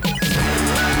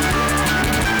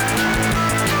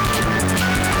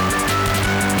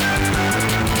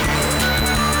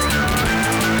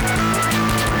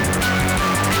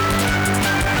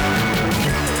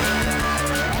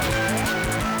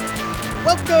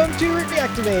Welcome to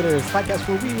Reactivators, the podcast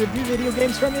where we review video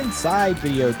games from inside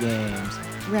video games.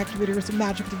 Reactivator is a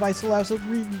magic device that allows us to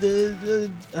read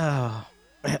the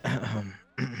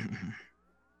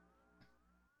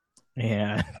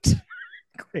and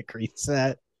quick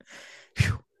reset.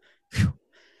 All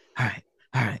right.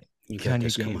 You Get got on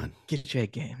this. your game. Come on. Get your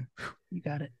game. You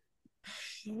got it.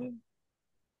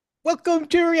 Welcome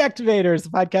to Reactivators, the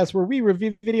podcast where we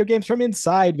review video games from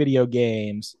inside video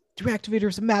games. Reactivator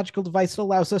is a magical device that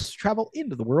allows us to travel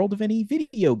into the world of any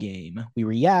video game. We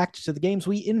react to the games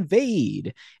we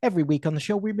invade. Every week on the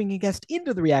show, we bring a guest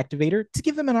into the Reactivator to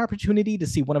give them an opportunity to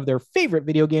see one of their favorite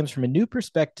video games from a new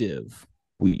perspective.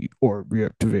 We are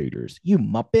Reactivators, you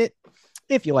muppet.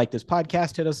 If you like this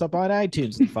podcast, hit us up on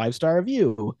iTunes and 5-star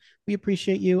review. We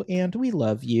appreciate you and we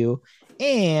love you.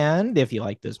 And if you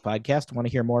like this podcast and want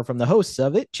to hear more from the hosts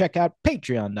of it, check out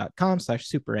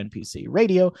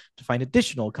patreon.com/supernpcradio to find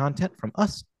additional content from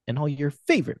us and all your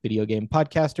favorite video game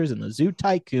podcasters in the Zoo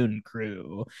Tycoon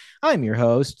crew. I'm your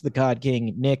host, the God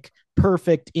King Nick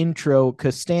Perfect Intro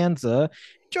Costanza.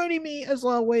 Joining me, as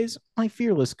always, my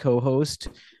fearless co-host,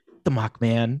 the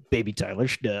Mockman, Baby Tyler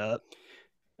Schnupp.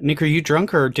 Nick, are you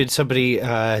drunk or did somebody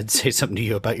say something to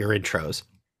you about your intros?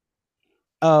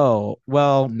 Oh,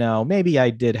 well, no, maybe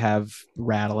I did have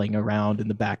rattling around in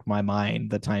the back of my mind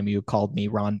the time you called me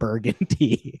Ron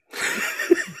Burgundy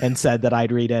and said that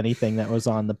I'd read anything that was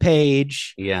on the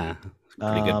page. Yeah,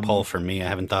 pretty good poll for me. I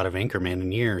haven't thought of Anchorman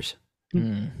in years.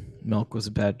 Milk was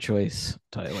a bad choice,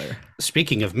 Tyler.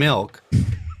 Speaking of milk,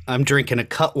 I'm drinking a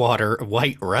Cutwater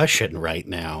White Russian right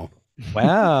now.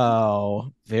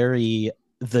 Wow, very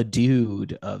the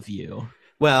dude of you.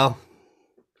 Well,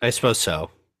 I suppose so.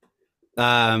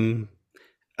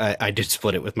 I did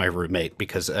split it with my roommate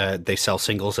because they sell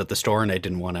singles at the store, and I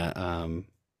didn't want to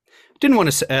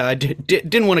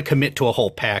commit to a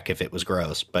whole pack if it was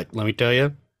gross. But let me tell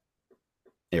you,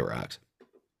 it rocks.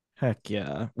 Heck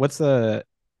yeah! What's the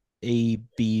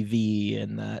ABV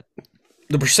in that?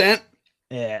 The percent?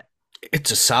 Yeah. It's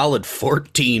a solid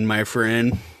 14, my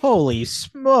friend. Holy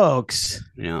smokes!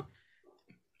 Yeah.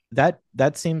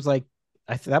 That seems like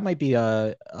that might be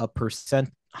a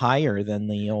percent higher than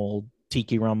the old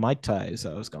tiki rum mai tais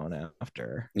I was going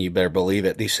after. You better believe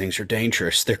it. These things are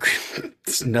dangerous.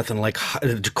 It's nothing like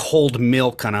cold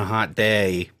milk on a hot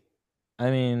day.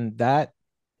 I mean, that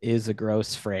is a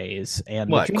gross phrase. And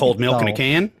what, cold milk in a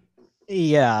can?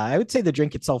 Yeah, I would say the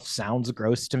drink itself sounds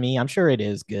gross to me. I'm sure it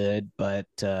is good, but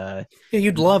yeah,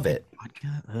 you'd love it.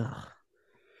 Vodka,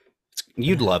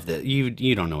 you'd love it.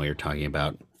 You don't know what you're talking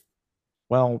about.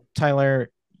 Well, Tyler,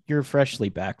 you're freshly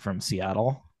back from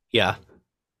Seattle. Yeah.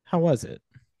 How was it?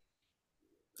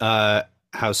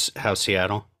 How's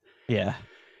Seattle? Yeah.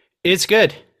 It's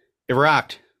good. It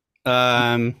rocked.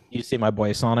 You see my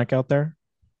boy Sonic out there?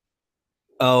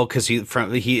 Oh, because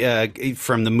from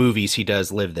the movies he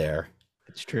does live there.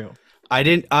 It's true. I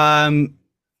didn't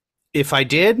if I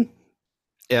did,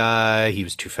 he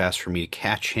was too fast for me to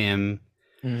catch him.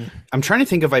 I'm trying to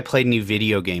think if I played any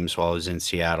video games while I was in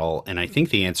Seattle, and I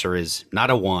think the answer is not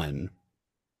a one.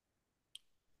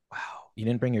 Wow. You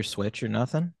didn't bring your Switch or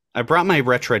nothing? I brought my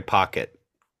Retroid Pocket.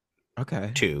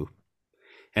 Okay. 2.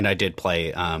 And I did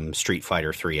play Street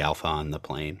Fighter 3 Alpha on the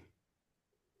plane.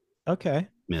 Okay.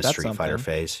 Miss Street Fighter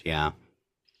phase, yeah.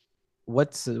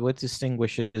 What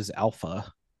distinguishes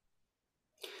Alpha?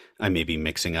 I may be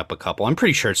mixing up a couple. I'm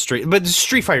pretty sure it's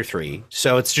Street Fighter 3.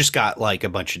 So it's just got like a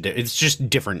bunch of it's just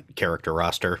different character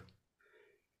roster.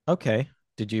 Okay.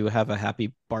 Did you have a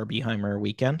happy Barbieheimer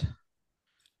weekend?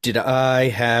 Did I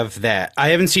have that? I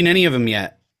haven't seen any of them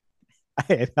yet.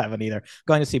 I haven't either.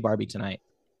 Going to see Barbie tonight.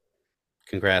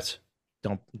 Congrats.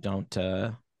 Don't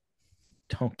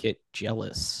get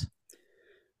jealous.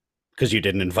 Because you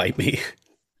didn't invite me.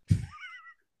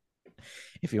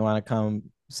 If you want to come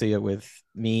see it with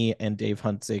me and Dave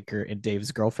Huntsaker and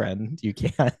Dave's girlfriend, you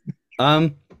can.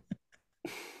 I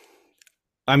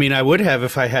mean, I would have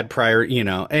if I had prior,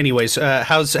 Anyways,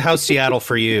 how's Seattle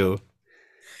for you?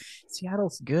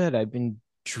 Seattle's good. I've been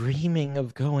dreaming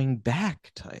of going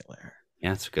back, Tyler.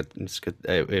 Yeah, it's good. It's good.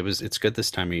 It's good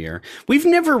this time of year. We've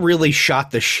never really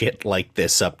shot the shit like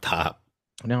this up top.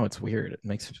 No, it's weird. It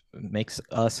makes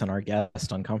us and our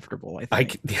guest uncomfortable, I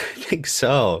think. I think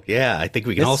so. Yeah, I think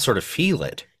we can all sort of feel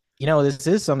it. This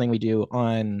is something we do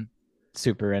on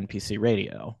Super NPC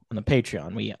Radio on the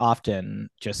Patreon. We often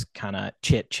just kind of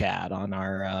chit chat on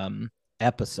our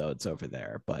episodes over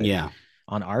there, but yeah,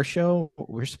 on our show,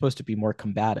 we're supposed to be more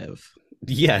combative.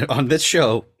 Yeah, on this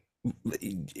show,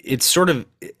 it's sort of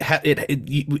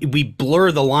we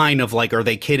blur the line of like, are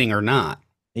they kidding or not?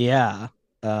 Yeah.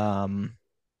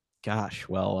 Gosh,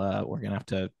 well, we're gonna have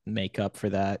to make up for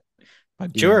that by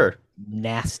being Sure.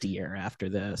 nastier after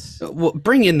this. Well,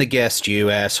 bring in the guest, you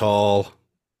asshole.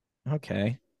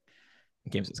 Okay,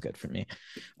 games is good for me.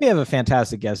 We have a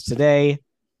fantastic guest today,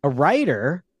 a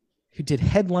writer who did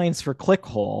headlines for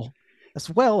Clickhole, as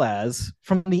well as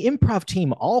from the improv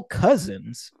team All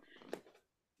Cousins.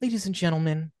 Ladies and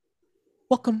gentlemen,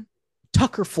 welcome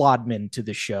Tucker Flodman to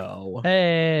the show.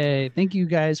 Hey, thank you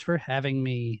guys for having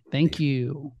me. Thank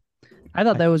you. I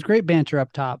thought that was great banter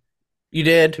up top. You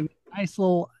did. Nice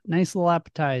little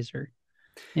appetizer.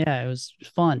 Yeah, it was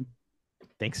fun.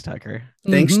 Thanks, Tucker.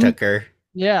 Thanks, Tucker.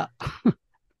 Yeah.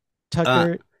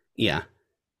 Tucker, Yeah.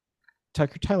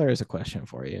 Tucker, Tyler has a question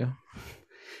for you.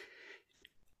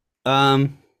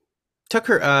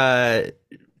 Tucker,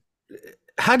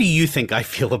 how do you think I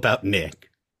feel about Nick?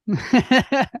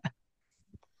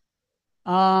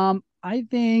 I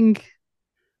think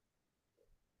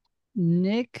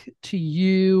Nick to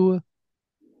you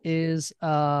is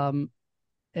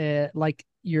like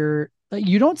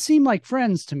you don't seem like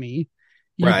friends to me.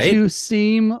 You Right. two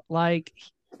seem like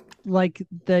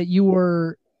that you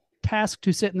were tasked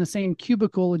to sit in the same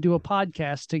cubicle and do a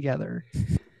podcast together.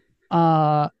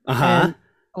 And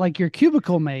like your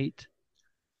cubicle mate.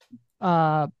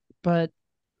 But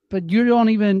you're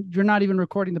not even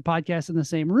recording the podcast in the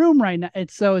same room right now.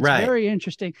 It's Right. very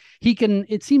interesting.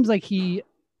 It seems like he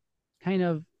kind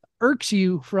of irks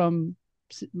you from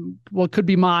what could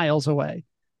be miles away.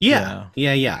 Yeah.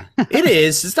 It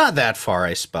is. It's not that far,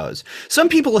 I suppose. Some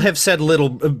people have said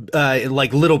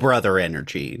like little brother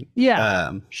energy.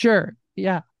 Yeah. Sure.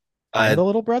 Yeah. I'm the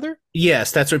little brother?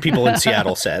 Yes, that's what people in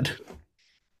Seattle said.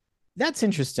 That's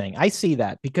interesting. I see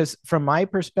that because from my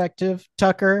perspective,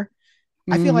 Tucker,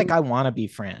 I feel like I want to be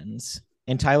friends,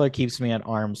 and Tyler keeps me at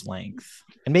arm's length.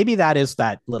 And maybe that is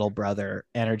that little brother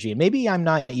energy. Maybe I'm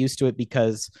not used to it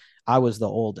because I was the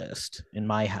oldest in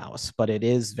my house, but it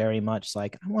is very much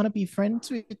like, I want to be friends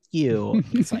with you.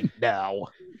 It's like, no.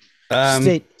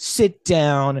 Sit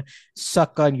down,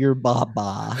 suck on your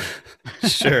baba.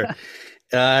 Sure.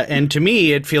 And to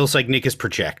me, it feels like Nick is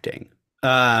projecting.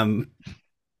 But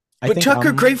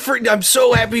Tucker, great for I'm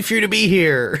so happy for you to be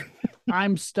here.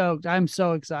 I'm stoked. I'm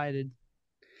so excited.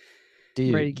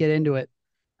 Dude. Ready to get into it.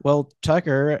 Well,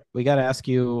 Tucker, we got to ask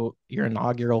you your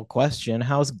inaugural question.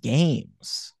 How's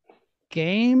games?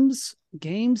 Games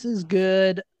is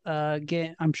good.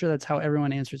 I'm sure that's how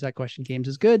everyone answers that question. Games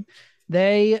is good.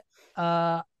 They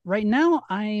right now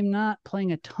I'm not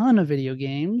playing a ton of video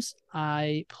games.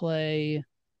 I play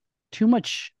too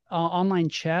much online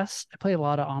chess. I play a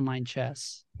lot of online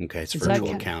chess. Okay, it's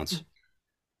virtual accounts.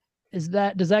 Does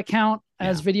that count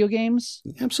as video games?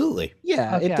 Absolutely.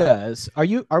 Yeah, okay. It does.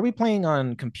 Are we playing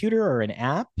on computer or an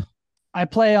app? I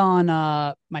play on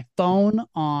my phone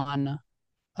on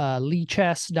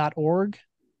leechess.org.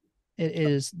 It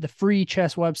is the free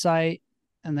chess website,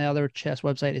 and the other chess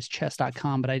website is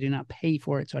chess.com, but I do not pay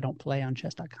for it, so I don't play on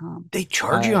chess.com. They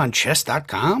charge you on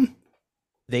chess.com?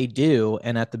 They do,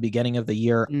 and at the beginning of the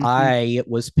year, I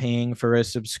was paying for a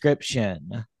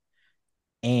subscription.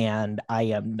 And I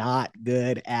am not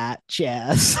good at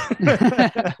chess.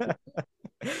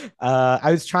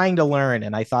 I was trying to learn,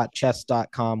 and I thought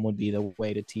chess.com would be the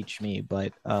way to teach me,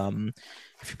 but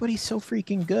everybody's so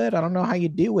freaking good. I don't know how you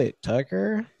do it,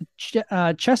 Tucker.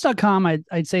 Chess.com,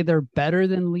 I'd say they're better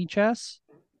than Lee Chess,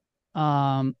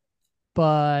 but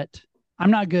I'm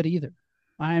not good either.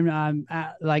 I'm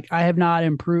like, I have not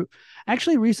improved.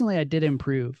 Actually, recently I did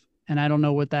improve, and I don't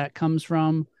know what that comes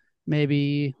from.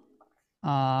 Maybe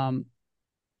I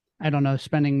don't know,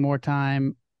 spending more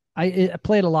time. I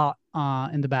played a lot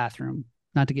in the bathroom,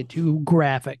 not to get too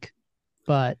graphic,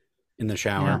 but in the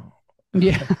shower.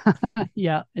 Yeah.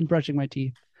 Yeah, and brushing my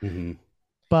teeth.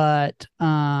 But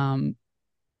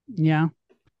yeah,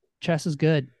 chess is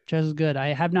good.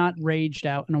 I have not raged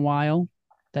out in a while.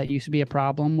 That used to be a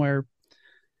problem where,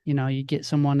 you get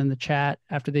someone in the chat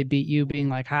after they beat you being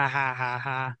like, ha, ha, ha,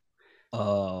 ha.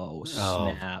 Oh,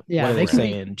 snap. Yeah, what are they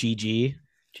saying? GG?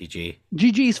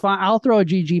 GG's fine. I'll throw a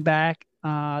GG back.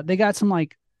 They got some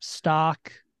like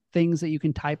stock things that you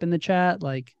can type in the chat,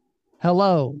 like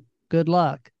hello, good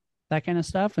luck, that kind of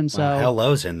stuff. And so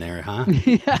hello's in there, huh?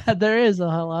 Yeah, there is a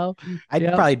hello. I'd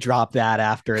probably drop that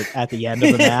at the end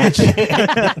of the match.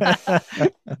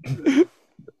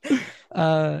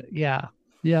 Yeah.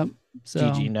 Yep. So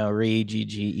GG no re,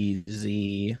 GG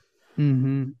easy.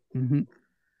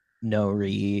 No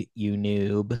re, you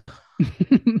noob.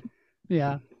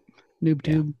 Yeah. Noob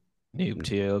tube. Noob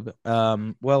tube.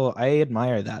 Well, I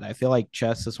admire that. I feel like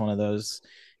chess is one of those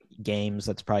games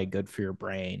that's probably good for your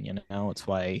brain. It's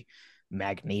why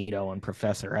Magneto and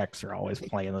Professor X are always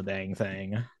playing the dang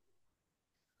thing.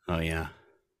 Oh yeah.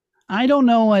 I don't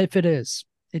know if it is.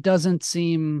 It doesn't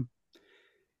seem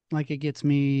like it gets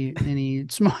me any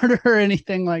smarter or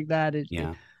anything like that.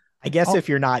 I guess if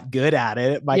you're not good at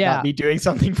it, it might not be doing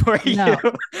something for you.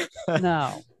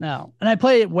 No. And I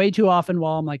play it way too often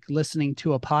while I'm like listening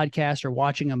to a podcast or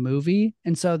watching a movie.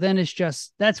 And so then it's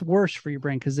just, that's worse for your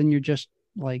brain because then you're just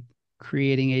like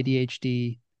creating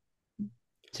ADHD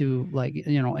to like,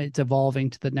 it's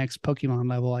evolving to the next Pokemon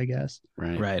level, I guess.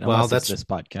 Right. Well, that's this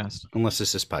podcast. Unless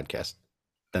it's this podcast.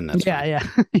 Then that's yeah,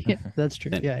 that's true.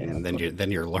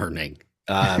 Then you're learning.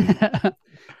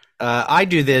 I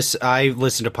do this. I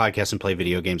listen to podcasts and play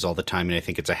video games all the time, and I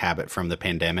think it's a habit from the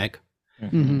pandemic.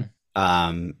 Mm-hmm.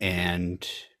 I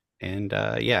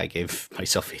gave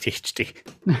myself ADHD.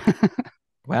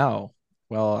 Wow.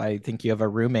 Well, I think you have a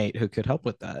roommate who could help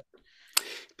with that.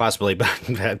 Possibly, but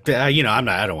I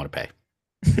don't want to pay.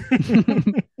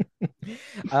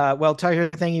 Well, Tucker,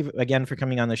 thank you again for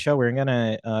coming on the show. We're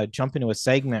gonna jump into a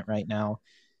segment right now.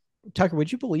 Tucker,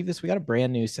 would you believe this? We got a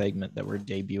brand new segment that we're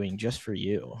debuting just for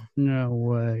you. No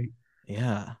way.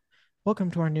 Yeah.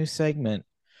 Welcome to our new segment,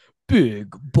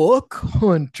 Big Buck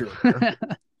Hunter.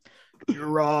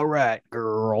 You're all right,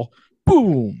 girl.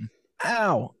 Boom.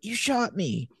 Ow, you shot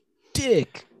me.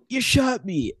 Dick, you shot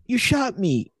me. You shot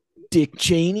me. Dick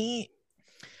Cheney.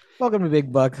 Welcome to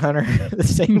Big Buck Hunter, the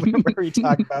segment where we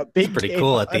talk about big. It's pretty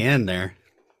cool at the end there.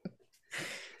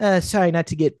 Sorry, not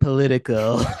to get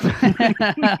political.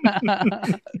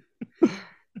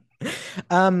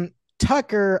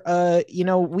 Tucker,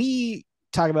 we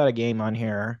talk about a game on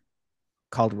here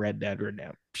called Red Dead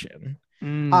Redemption.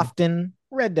 Often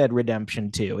Red Dead Redemption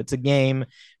 2. It's a game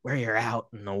where you're out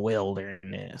in the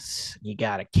wilderness. You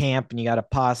got to camp and you got a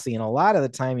posse, and a lot of the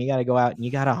time you got to go out and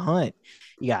you got to hunt.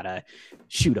 You got to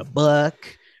shoot a buck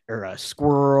or a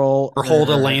squirrel or hold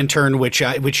a lantern, which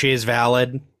is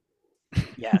valid.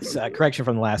 Yes, correction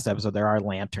from the last episode. There are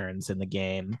lanterns in the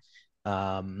game.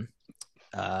 You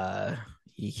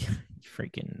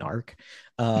freaking narc.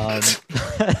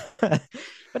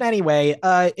 But anyway,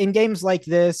 in games like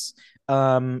this,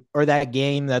 or that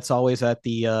game that's always at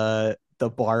the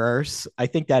bars, I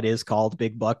think that is called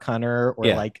Big Buck Hunter, or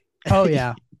like, oh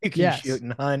yeah, you can shoot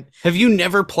and hunt. Have you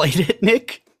never played it,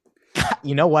 Nick?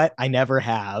 You know what? I never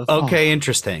have. Okay,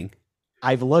 interesting.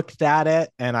 I've looked at it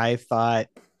and I thought,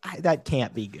 that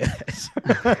can't be good.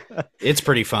 It's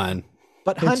pretty fun.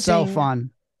 But hunting, it's so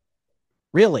fun.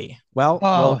 Really? Well,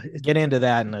 we'll get into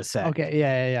that in a sec. Okay,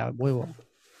 yeah. We will.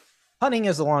 Hunting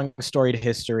is a long storied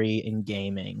history in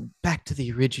gaming. Back to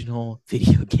the original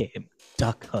video game,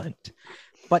 Duck Hunt.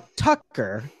 But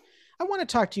Tucker, I want to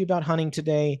talk to you about hunting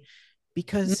today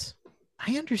because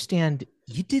I understand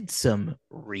you did some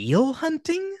real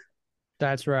hunting.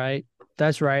 That's right.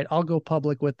 I'll go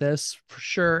public with this for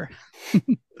sure.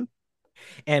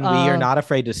 And we are not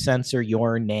afraid to censor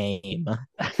your name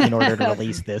in order to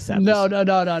release this episode.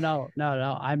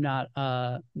 No. I'm not.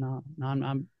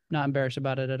 I'm not embarrassed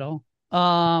about it at all.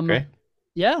 Okay.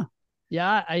 Yeah.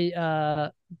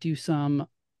 I do some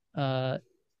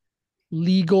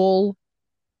legal,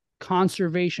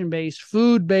 conservation-based,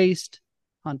 food-based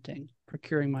hunting,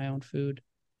 procuring my own food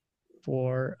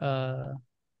for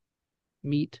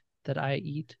meat that I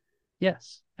eat.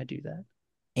 Yes, I do that.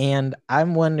 And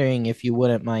I'm wondering if you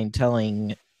wouldn't mind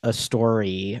telling a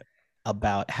story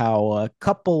about how a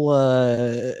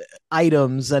couple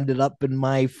items ended up in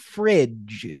my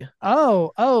fridge.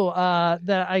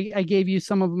 That I gave you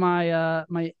some of my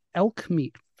my elk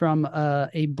meat from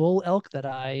a bull elk that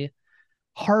I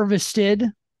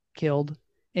killed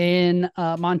in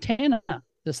Montana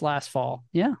this last fall.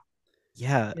 Yeah.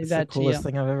 Yeah, it's the coolest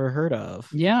thing I've ever heard of.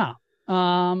 Yeah.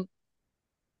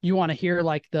 You want to hear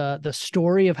like the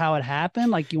story of how it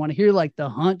happened? Like you want to hear like the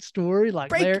hunt story? Like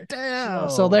break it down.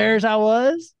 So there's how it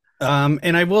was.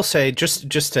 And I will say,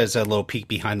 just as a little peek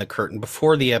behind the curtain,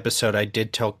 before the episode, I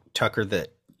did tell Tucker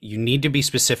that you need to be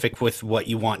specific with what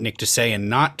you want Nick to say and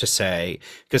not to say,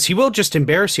 because he will just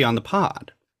embarrass you on the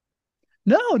pod.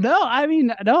 No. I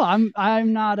mean, no.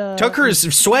 I'm not. Tucker is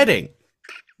sweating.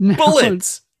 No.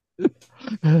 Bullets. He's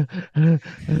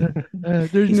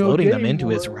loading them into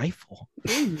his rifle.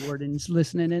 Warden's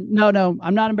listening in. No,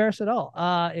 I'm not embarrassed at all.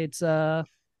 It's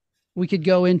we could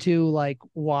go into like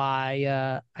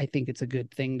why I think it's a good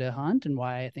thing to hunt and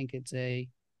why I think it's a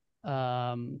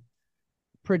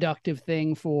productive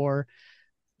thing for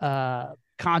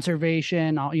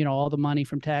conservation. All the money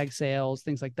from tag sales,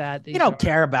 things like that. You don't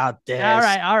care about this. All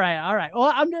right.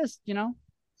 Well, I'm just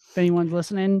if anyone's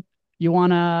listening, you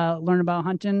want to learn about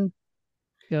hunting.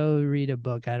 go read a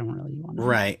book. I don't really want to.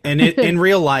 Right. And in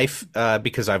real life,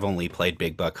 because I've only played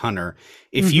Big Buck Hunter,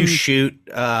 if you shoot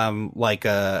like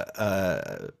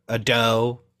a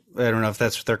doe, I don't know if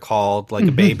that's what they're called, like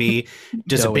a baby,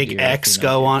 does a big X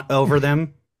go on over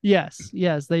them? Yes,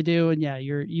 they do. And yeah,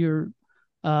 you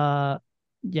have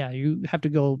to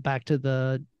go back to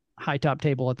the high top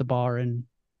table at the bar and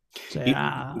say,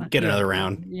 get another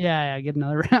round. Yeah, get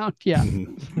another round. Yeah.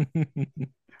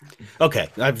 Okay.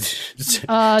 So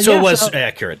it was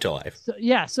accurate to life.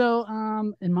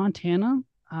 So in Montana,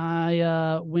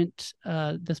 I went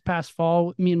this past fall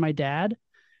with me and my dad,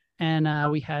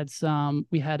 and we had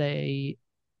a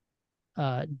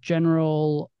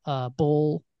general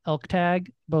bull elk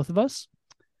tag, both of us.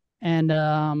 And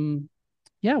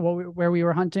where we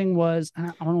were hunting was,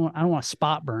 I don't want to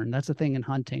spot burn. That's a thing in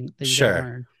hunting that you don't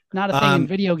learn. Not a thing in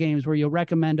video games where you'll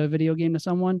recommend a video game to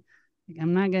someone.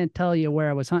 I'm not going to tell you where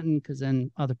I was hunting because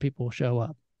then other people will show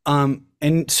up.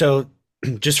 And so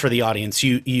just for the audience,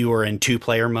 you were in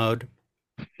 2-player mode?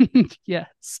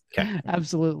 Yes. Okay.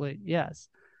 Absolutely. Yes.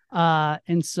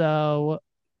 And so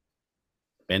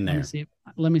been there.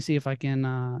 Let me see if I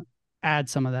can add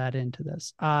some of that into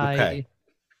this. Okay.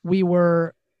 We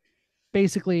were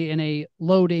basically in a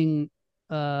loading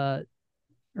I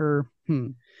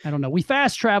don't know. We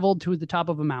fast traveled to the top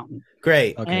of a mountain.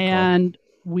 Great. Okay, and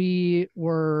we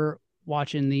were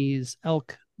watching these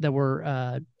elk that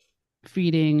were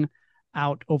feeding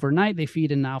out overnight. They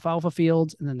feed in alfalfa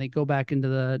fields, and then they go back into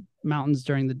the mountains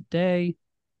during the day,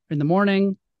 in the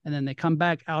morning, and then they come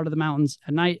back out of the mountains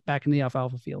at night, back in the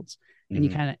alfalfa fields. And you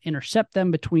kind of intercept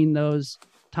them between those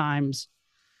times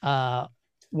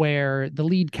where the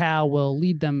lead cow will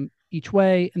lead them each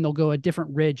way, and they'll go a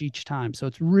different ridge each time. So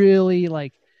it's really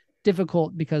like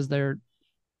difficult because they're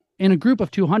in a group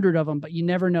of 200 of them, but you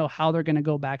never know how they're going to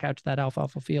go back out to that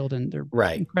alfalfa field, and they're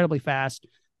incredibly fast.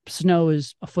 Snow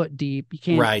is a foot deep. You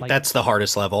can't. That's the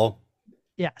hardest level.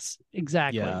 Yes,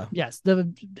 exactly. Yeah. Yes,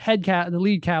 the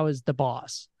lead cow is the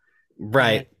boss.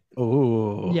 Right.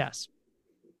 Oh. Yes.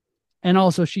 And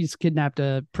also, she's kidnapped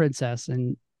a princess,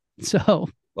 and so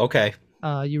okay.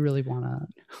 You really want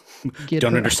to get.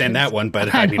 Don't understand that one,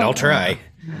 but I mean, I'll try.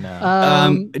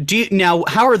 No. Now?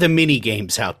 How are the mini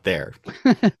games out there?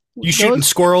 You shooting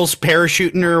squirrels,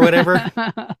 parachuting, or whatever?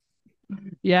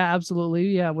 Yeah, absolutely.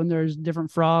 Yeah, when there's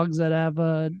different frogs that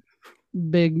have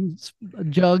big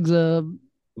jugs of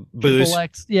booze.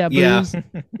 X, booze.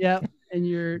 Yeah, and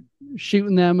you're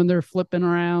shooting them, and they're flipping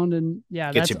around, and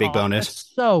gets you a big bonus.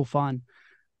 That's so fun.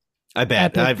 I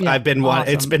bet. I've been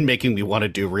awesome. It's been making me want to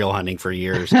do real hunting for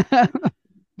years. But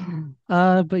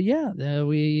yeah,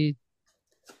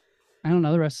 I don't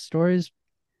know the rest of the stories.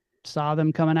 Saw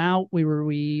them coming out. We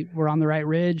were on the right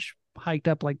ridge, hiked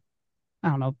up like, I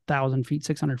don't know, 1,000 feet,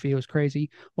 600 feet. It was crazy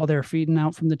while they were feeding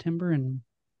out from the timber. And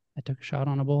I took a shot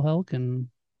on a bull elk and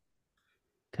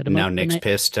cut him up. Now Nick's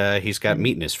pissed. He's got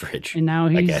meat in his fridge. And now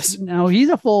he's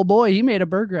a full boy. He made a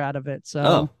burger out of it.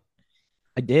 So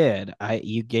I did.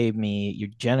 You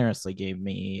generously gave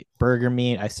me burger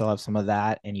meat. I still have some of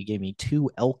that. And you gave me 2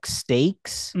 elk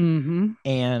steaks. Mm-hmm.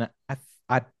 And I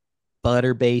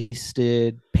butter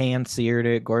basted, pan seared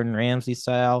it, Gordon Ramsay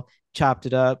style, chopped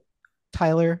it up.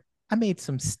 Tyler, I made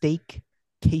some steak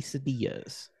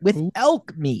quesadillas with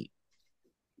elk meat.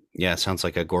 Yeah, sounds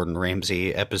like a Gordon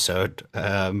Ramsay episode.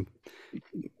 Do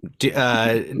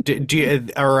you,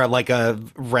 or like a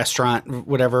restaurant,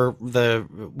 whatever,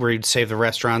 where you'd save the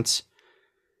restaurants?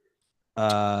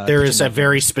 There is a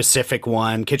very specific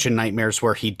one, Kitchen Nightmares,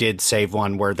 where he did save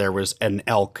one where there was an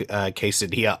elk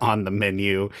quesadilla on the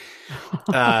menu.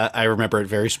 I remember it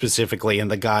very specifically, and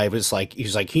the guy was like, he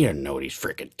didn't know what he's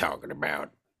freaking talking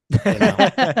about. You know?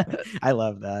 I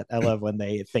love that. I love when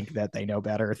they think that they know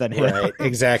better than him. Right,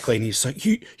 exactly. And he's like,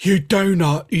 you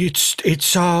donut, it's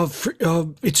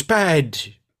bad,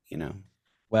 you know.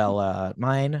 Well,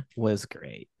 mine was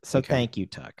great. So Thank you,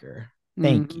 Tucker.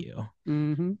 Thank you.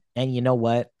 Mm-hmm. And you know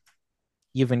what?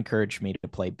 You've encouraged me to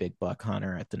play Big Buck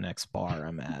Hunter at the next bar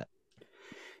I'm at.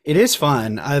 It is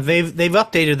fun. They've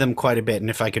updated them quite a bit. And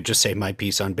if I could just say my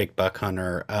piece on Big Buck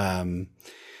Hunter,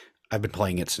 I've been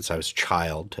playing it since I was a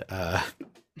child.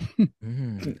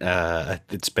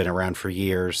 It's been around for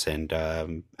years,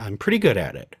 and I'm pretty good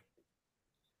at it.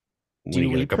 Do you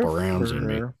get a couple rounds in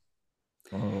me?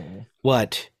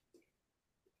 What?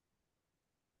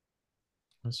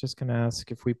 I was just going to ask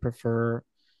if we prefer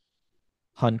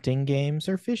hunting games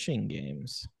or fishing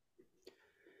games.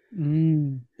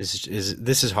 This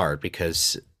is hard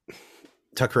because,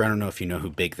 Tucker, I don't know if you know who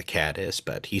Big the Cat is,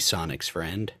 but he's Sonic's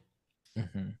friend.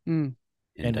 And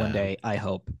one day, I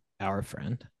hope, our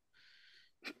friend.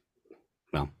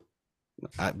 Well,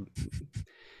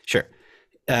 Sure.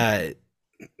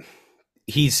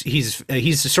 He's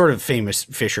a sort of famous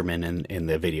fisherman in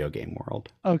the video game world.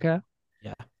 Okay.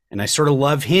 Yeah. And I sort of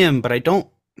love him, but I don't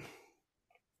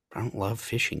love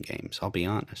fishing games, I'll be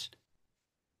honest.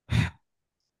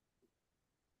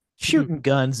 Shooting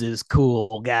guns is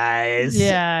cool, guys.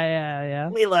 Yeah.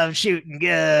 We love shooting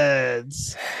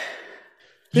guns.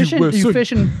 Fishing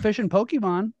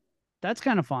Pokemon. That's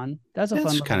kind of fun. That's It's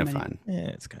fun. kind of fun. Yeah,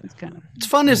 it's kind of It's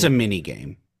fun as a mini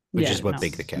game, which Yeah, is what no,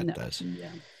 Big the Cat no, does.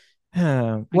 Yeah.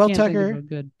 well, I can't think of Tucker, a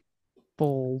good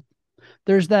full.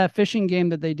 There's that fishing game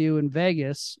that they do in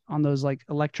Vegas on those like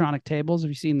electronic tables.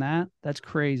 Have you seen that? That's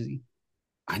crazy.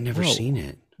 I never seen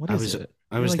it. What is it?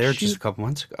 I was like there just a couple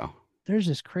months ago. There's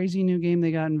this crazy new game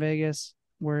they got in Vegas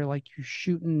where like you're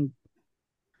shooting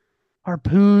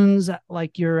harpoons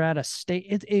like you're at a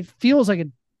state. It feels like a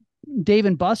Dave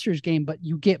and Buster's game, but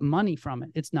you get money from it.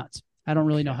 It's nuts. I don't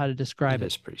really know how to describe it.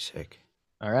 It's pretty sick.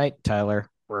 All right, Tyler,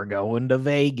 we're going to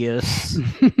Vegas.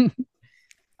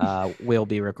 We'll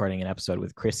be recording an episode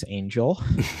with Chris Angel.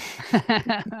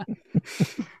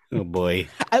 Oh boy.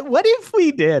 What if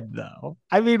we did, though?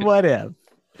 I mean, what if?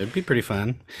 It'd be pretty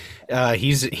fun.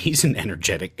 He's an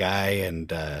energetic guy,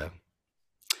 and I'm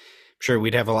sure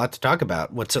we'd have a lot to talk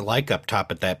about. What's it like up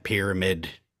top at that pyramid?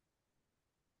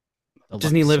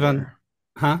 Doesn't he live on?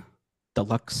 Huh? The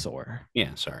Luxor.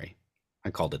 Yeah, sorry. I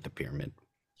called it the pyramid.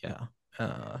 Yeah.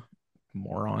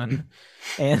 Moron.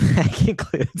 And that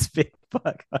concludes Big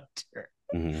Bug Hunter.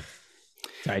 Mm-hmm.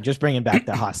 Sorry, just bringing back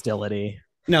the hostility.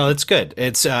 No, it's good.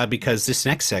 It's because this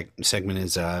next segment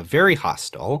is very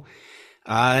hostile.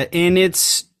 And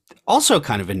it's also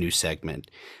kind of a new segment.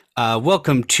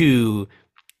 Welcome to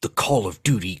the Call of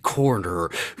Duty Corner.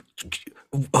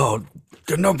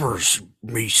 The numbers,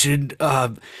 Mason.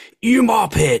 You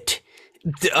mop it.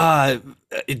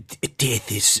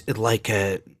 Death is like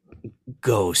a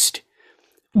ghost.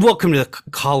 Welcome to the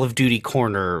Call of Duty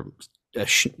Corner,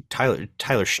 Tyler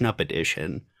Schnupp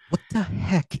edition. What the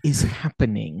heck is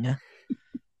happening?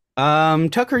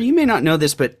 Tucker, you may not know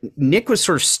this, but Nick was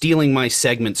sort of stealing my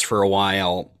segments for a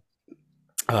while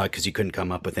because he couldn't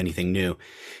come up with anything new.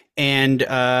 And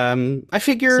I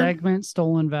figure... Segment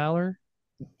Stolen Valor?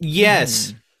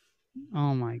 Yes.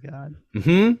 Oh, my God.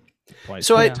 Mm-hmm.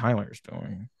 So Tyler's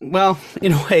doing. Well,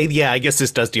 in a way, yeah, I guess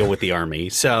this does deal with the army.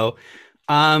 So,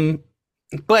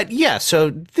 but yeah, so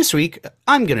this week,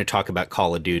 I'm going to talk about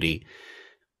Call of Duty.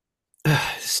 This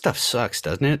stuff sucks,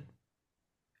 doesn't it?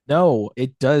 No,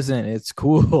 it doesn't. It's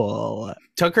cool.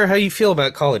 Tucker, how you feel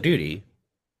about Call of Duty?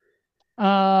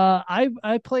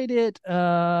 I played it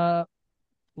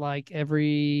like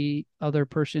every other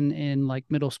person in like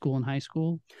middle school and high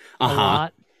school. A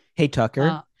lot. Hey,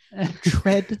 Tucker,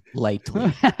 tread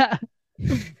lightly.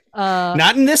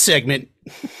 Not in this segment.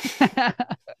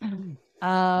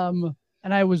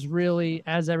 And I was really,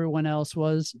 as everyone else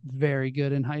was, very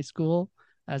good in high school,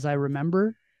 as I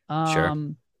remember.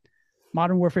 Sure.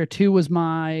 Modern Warfare 2 was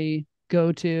my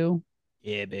go-to.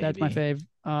 Yeah, baby. That's my fave,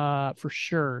 for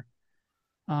sure.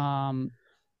 And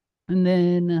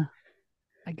then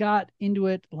I got into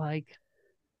it like,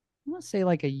 I want to say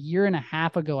like a year and a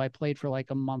half ago. I played for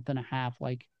like a month and a half.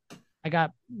 Like I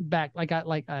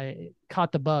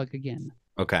caught the bug again.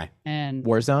 Okay. And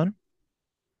Warzone?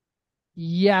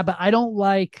 Yeah, but I don't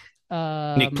like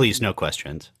Nick, please, no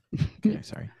questions. Okay,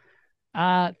 sorry.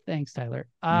 Thanks, Tyler.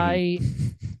 I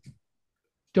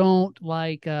don't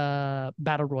like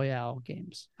battle royale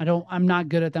games. I'm not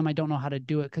good at them. I don't know how to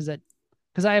do it because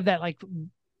I have that like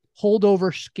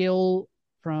holdover skill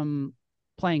from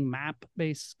playing map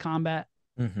based combat,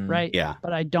 right? Yeah.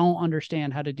 But I don't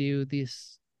understand how to do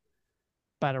these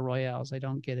battle royales. I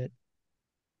don't get it.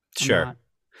 Sure. I'm not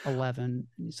 11,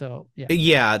 so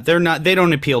yeah, they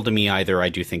don't appeal to me either. I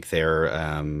do think they're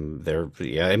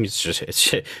yeah, I mean,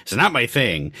 it's not my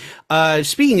thing.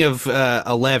 Speaking of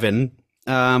 11,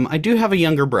 I do have a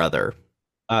younger brother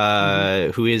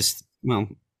who is, well,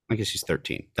 I guess he's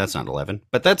 13. That's not 11,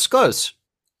 but that's close.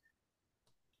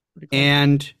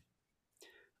 And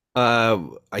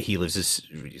he lives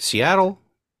in Seattle.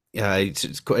 It's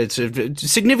a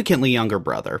significantly younger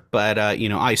brother, but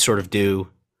I sort of do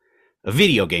a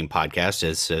video game podcast,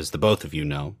 as the both of you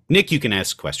know. Nick, you can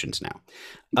ask questions now.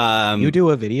 You do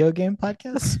a video game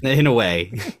podcast? In a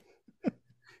way.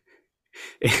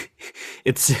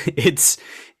 It's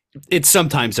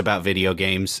sometimes about video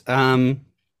games.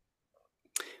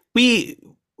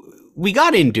 We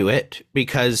got into it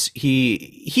because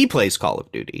he plays Call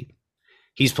of Duty.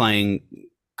 He's playing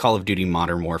Call of Duty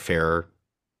Modern Warfare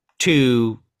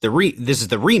 2. This is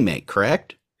the remake,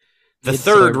 correct? The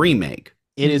third remake.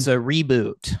 It is a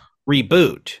reboot.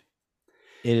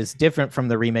 It is different from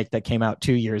the remake that came out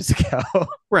 2 years ago.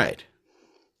 Right.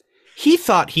 He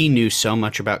thought he knew so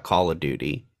much about Call of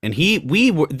Duty. And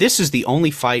this is the only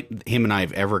fight him and I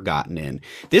have ever gotten in.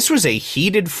 This was a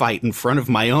heated fight in front of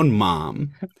my own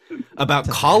mom about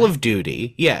Call of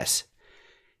Duty. Yes.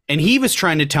 And he was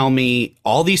trying to tell me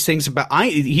all these things about,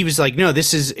 he was like, no,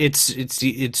 this is,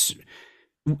 it's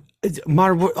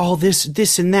modern, all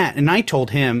this and that. And I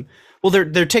told him, well,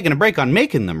 they're taking a break on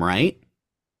making them, right?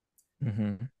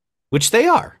 Mm-hmm. Which they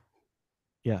are.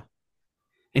 Yeah.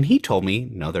 And he told me,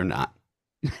 no, they're not.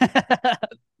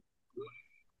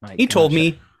 He told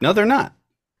me, no, they're not.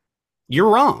 You're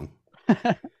wrong.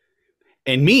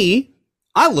 And me,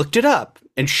 I looked it up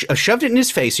and shoved it in his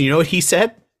face. And you know what he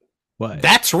said? What?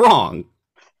 That's wrong.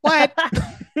 What?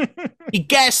 He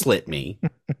gaslit me.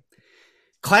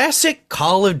 Classic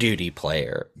Call of Duty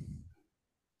player.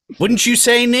 Wouldn't you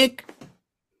say, Nick?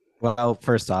 Well,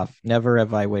 first off, never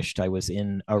have I wished I was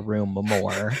in a room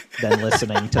more than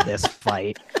listening to this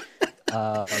fight.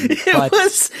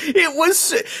 It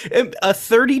was a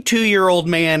 32-year-old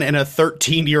man and a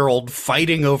 13-year-old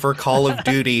fighting over Call of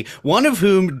Duty, one of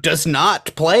whom does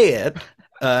not play it.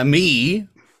 Me.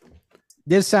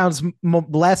 This sounds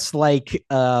less like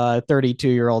a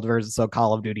 32-year-old versus a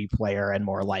Call of Duty player and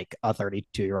more like a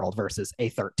 32-year-old versus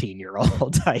a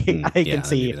 13-year-old. I can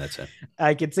see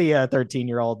a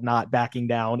 13-year-old not backing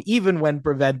down, even when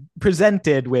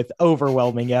presented with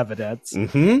overwhelming evidence.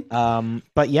 Mm-hmm.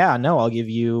 But yeah, no, I'll give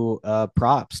you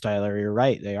props, Tyler. You're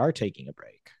right. They are taking a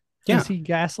break. Yeah. Does he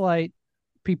gaslight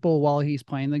people while he's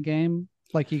playing the game?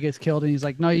 Like he gets killed and he's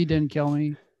like, no, you didn't kill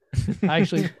me.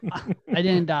 Actually, I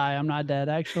didn't die. I'm not dead,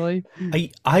 actually.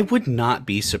 I would not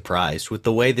be surprised with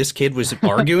the way this kid was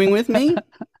arguing with me.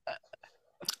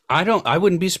 I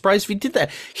wouldn't be surprised if he did that.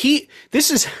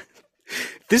 This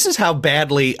is how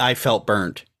badly I felt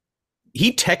burnt.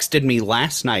 He texted me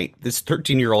last night, this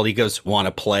 13-year-old, he goes, "Want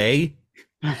to play?"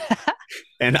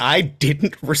 And I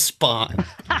didn't respond.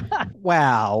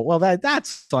 Wow. Well,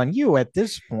 that's on you at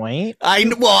this point. I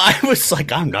was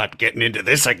like, I'm not getting into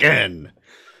this again.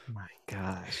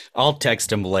 Gosh. I'll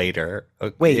text him later.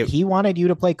 Wait, he wanted you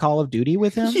to play Call of Duty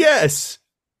with him? Yes.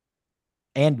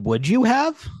 And would you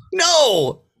have?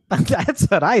 No. That's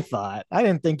what I thought. I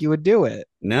didn't think you would do it.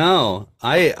 No.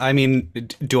 I mean,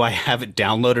 do I have it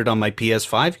downloaded on my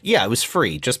PS5? Yeah, it was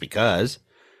free just because.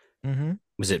 Mm-hmm.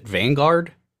 Was it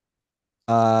Vanguard?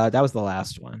 That was the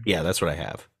last one. Yeah, that's what I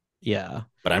have. Yeah.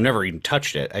 But I've never even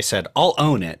touched it. I said, I'll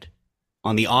own it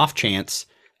on the off chance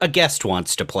a guest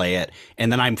wants to play it,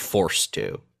 and then I'm forced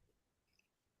to.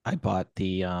 I bought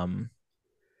the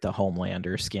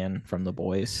Homelander skin from the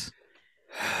boys.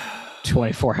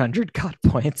 2,400 COD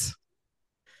points.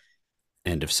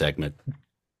 End of segment.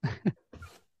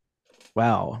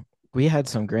 Wow. We had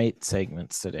some great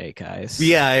segments today, guys.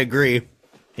 Yeah, I agree.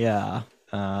 Yeah.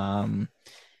 You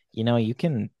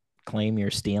can claim you're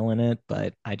stealing it,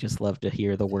 but I just love to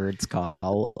hear the words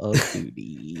Call of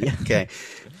Duty. Okay.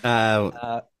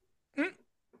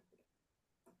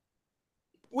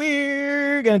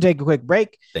 We're going to take a quick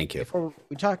break. Thank you. Before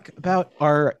we talk about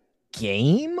our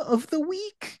game of the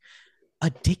week,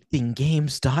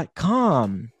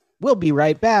 addictinggames.com. We'll be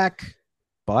right back.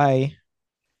 Bye.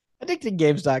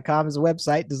 Addictinggames.com is a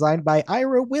website designed by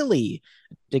Ira Willie.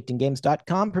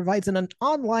 Addictinggames.com provides an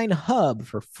online hub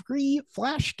for free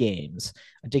flash games.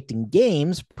 Addicting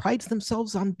Games prides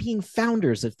themselves on being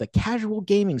founders of the casual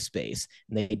gaming space,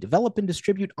 and they develop and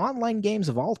distribute online games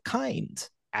of all kinds.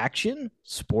 Action,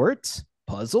 sports,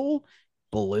 puzzle,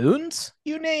 balloons,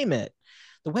 you name it.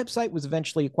 The website was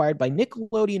eventually acquired by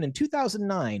Nickelodeon in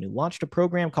 2009, who launched a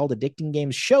program called Addicting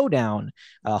Games Showdown,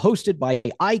 hosted by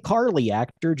iCarly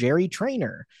actor Jerry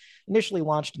Trainer. Initially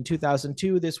launched in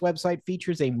 2002, this website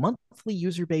features a monthly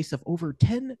user base of over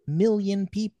 10 million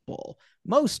people.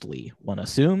 Mostly, one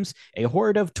assumes, a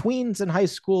horde of tweens and high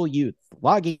school youth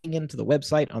logging into the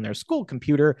website on their school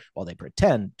computer while they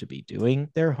pretend to be doing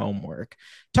their homework.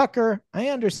 Tucker, I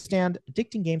understand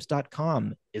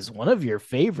addictinggames.com is one of your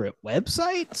favorite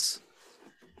websites?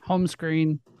 Home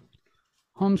screen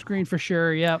for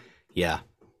sure. Yep. Yeah.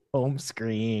 Home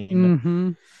screen.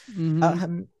 Mm-hmm.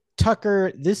 Mm-hmm.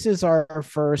 Tucker, this is our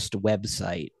first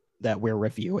website that we're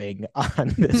reviewing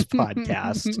on this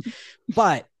podcast,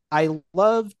 but I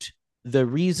loved the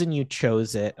reason you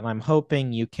chose it, and I'm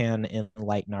hoping you can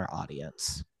enlighten our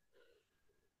audience.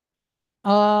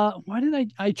 Why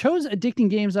did I chose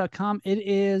addictinggames.com?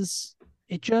 It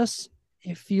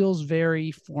feels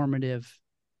very formative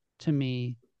to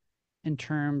me in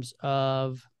terms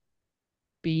of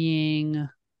being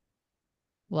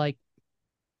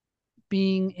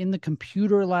in the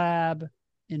computer lab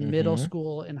in middle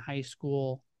school and high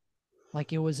school.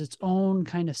 Like it was its own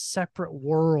kind of separate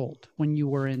world when you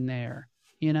were in there,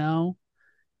 you know?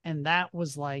 And that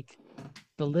was like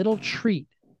the little treat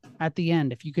at the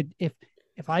end.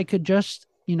 If I could just,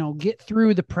 get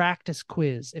through the practice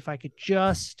quiz, if I could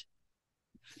just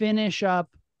finish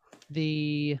up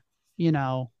the,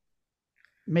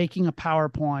 making a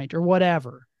PowerPoint or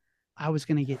whatever, I was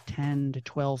going to get 10 to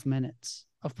 12 minutes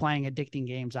of playing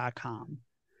addictinggames.com.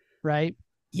 Right?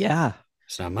 Yeah.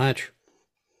 It's not much.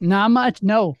 Not much.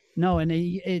 No. And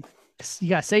you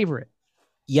got to savor it.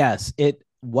 Yes, it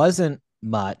wasn't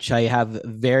much. I have a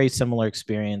very similar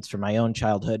experience from my own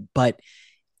childhood, but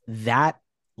that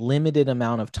limited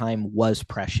amount of time was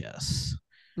precious.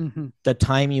 Mm-hmm. The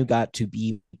time you got to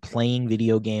be playing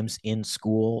video games in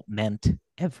school meant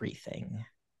everything.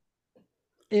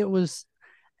 It was,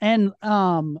 and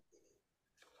I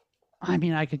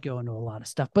mean, I could go into a lot of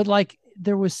stuff, but like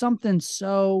there was something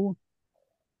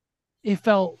it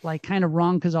felt like kind of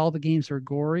wrong because all the games were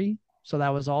gory. So that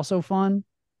was also fun,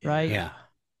 right? Yeah.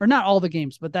 Or not all the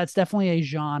games, but that's definitely a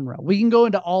genre. We can go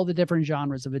into all the different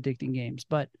genres of addicting games,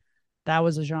 but that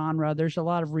was a genre. There's a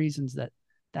lot of reasons that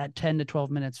 10 to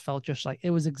 12 minutes felt just like it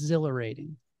was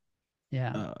exhilarating.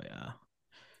 Yeah. Oh, yeah.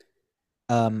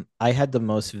 I had the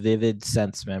most vivid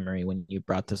sense memory when you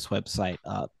brought this website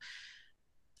up.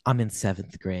 I'm in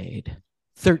 7th grade,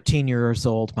 13 years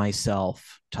old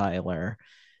myself, Tyler.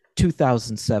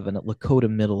 2007 at Lakota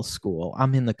Middle School.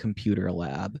 I'm in the computer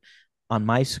lab. On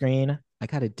my screen, I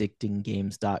got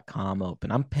addictinggames.com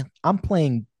open. I'm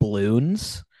playing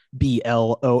Bloons,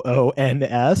 Bloons.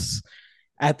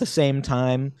 At the same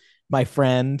time, my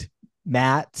friend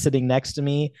Matt sitting next to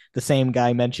me, the same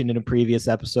guy mentioned in a previous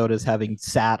episode as having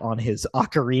sat on his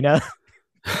ocarina.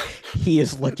 He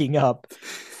is looking up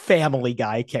Family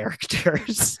Guy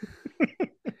characters.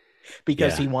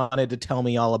 Because he wanted to tell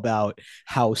me all about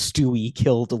how Stewie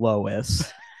killed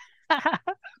Lois.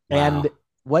 And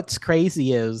what's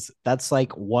crazy is that's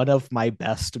like one of my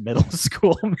best middle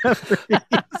school memories.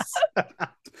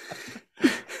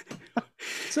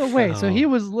 So wait, so he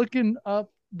was looking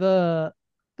up the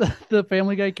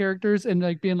Family Guy characters and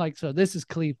like being like, so this is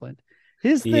Cleveland.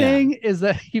 His thing is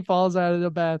that he falls out of the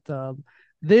bathtub.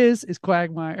 This is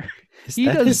Quagmire. Is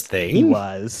that his thing? He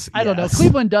was. I don't know.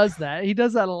 Cleveland does that. He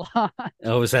does that a lot.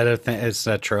 Oh, is that a thing? Is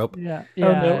that a trope? Yeah.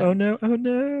 Oh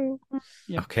no.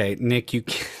 Yeah. Okay, Nick, you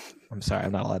can't. I'm sorry,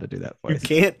 I'm not allowed to do that voice. You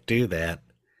can't do that.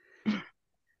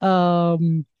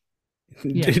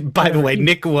 Yeah, By the way,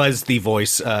 Nick was the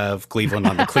voice of Cleveland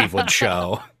on the Cleveland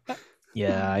Show.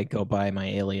 Yeah, I go by my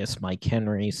alias Mike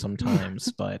Henry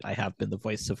sometimes, but I have been the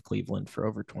voice of Cleveland for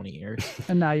over 20 years.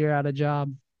 And now you're out of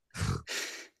job.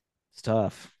 It's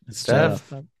tough. It's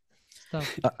tough.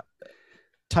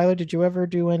 Tyler, did you ever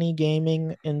do any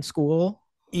gaming in school?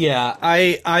 Yeah,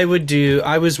 I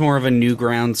was more of a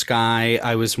Newgrounds guy.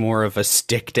 I was more of a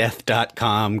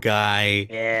stickdeath.com guy.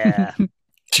 Yeah.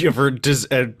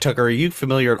 Tucker, are you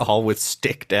familiar at all with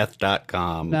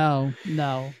stickdeath.com?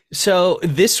 No. So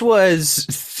this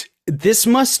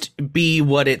must be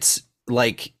what it's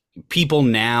like. People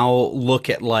now look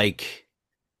at like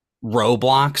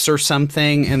Roblox or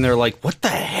something and they're like, what the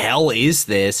hell is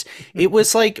this? It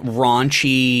was like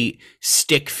raunchy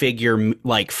stick figure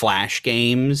like flash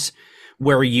games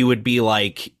where you would be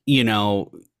like,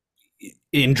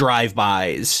 in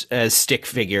drive-bys as stick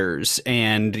figures,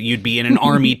 and you'd be in an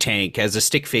army tank as a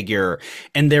stick figure,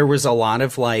 and there was a lot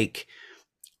of like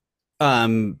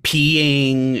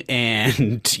peeing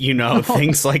and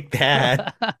things like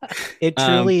that. It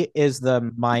truly is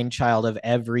the mind child of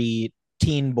every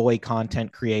teen boy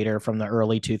content creator from the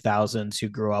early 2000s who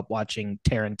grew up watching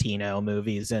Tarantino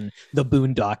movies and the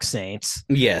Boondock Saints.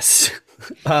 Yes.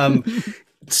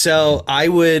 So I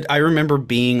remember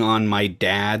being on my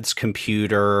dad's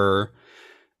computer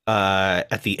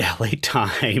at the LA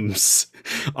Times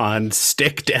on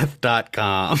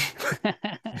stickdeath.com.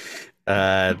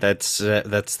 That's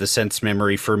the sense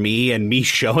memory for me, and me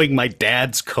showing my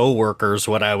dad's coworkers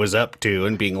what I was up to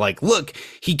and being like, look,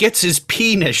 he gets his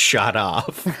penis shot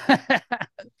off.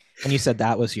 And you said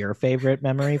that was your favorite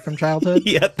memory from childhood?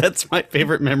 Yeah, that's my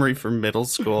favorite memory from middle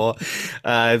school. It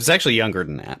was actually younger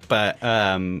than that, but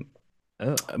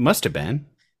it might have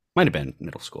been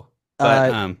middle school.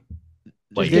 But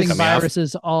just getting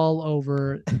viruses all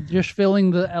over, just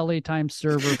filling the LA Times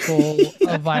server full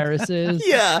of viruses.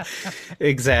 Yeah,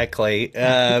 exactly.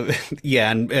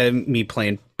 Yeah, and me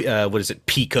playing what is it,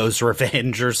 Pico's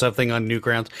Revenge or something on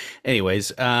Newgrounds.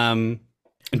 Anyways,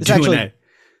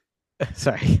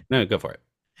 Sorry, no, go for it.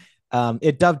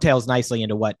 It dovetails nicely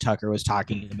into what Tucker was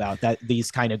talking about, that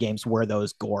these kind of games were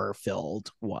those gore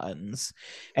filled ones.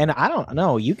 And I don't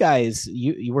know, you guys,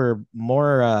 you were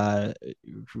more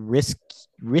risk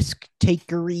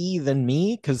takery than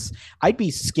me, because I'd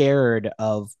be scared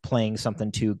of playing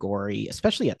something too gory,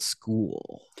 especially at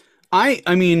school. I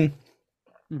mean,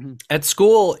 Mm-hmm. at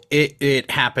school it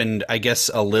happened, I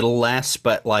guess, a little less,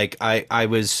 but like I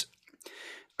was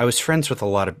friends with a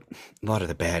lot of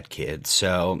the bad kids,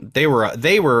 so they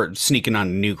were sneaking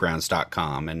on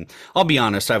newgrounds.com, and I'll be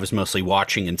honest, I was mostly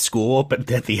watching in school,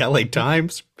 but at the LA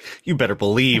Times, you better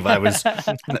believe I was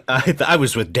I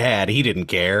was with Dad. He didn't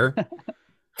care.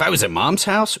 If I was at Mom's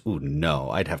house, ooh no,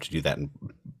 I'd have to do that in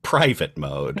private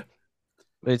mode.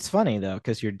 It's funny though,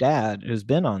 because your dad, who's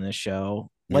been on this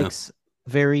show, Yeah. likes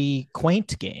very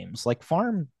quaint games like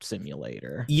Farm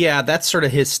Simulator. Yeah, that's sort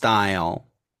of his style.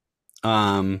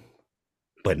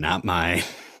 But not mine.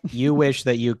 You wish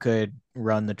that you could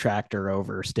run the tractor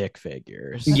over stick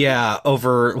figures. Yeah,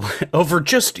 over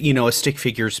just, a stick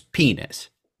figure's penis.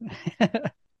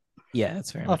 Yeah,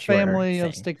 it's very A much family your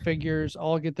of thing. stick figures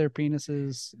all get their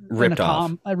penises Ripped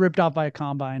off. Ripped off by a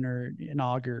combine or an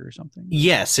auger or something.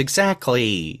 Yes,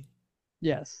 exactly.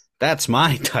 Yes. That's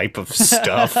my type of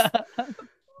stuff.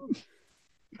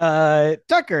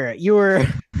 Tucker, you were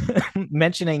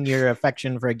mentioning your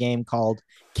affection for a game called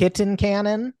Kitten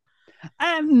Cannon.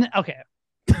 Okay.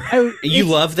 You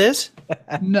love this?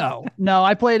 No,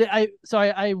 I played it.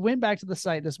 I went back to the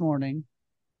site this morning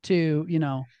to,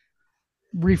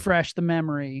 refresh the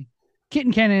memory.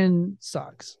 Kitten Cannon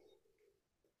sucks.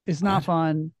 It's not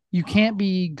fun. You can't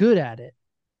be good at it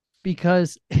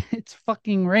because it's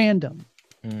fucking random.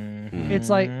 Mm-hmm. It's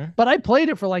like, but I played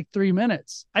it for like 3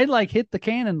 minutes. I like hit the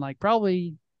cannon like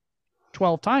probably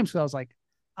 12 times because I was like,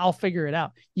 I'll figure it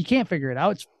out. You can't figure it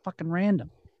out. It's fucking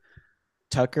random.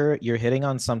 Tucker, you're hitting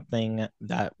on something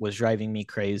that was driving me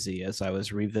crazy as I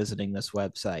was revisiting this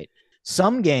website.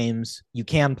 Some games you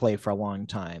can play for a long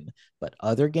time, but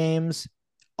other games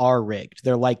are rigged.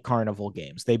 They're like carnival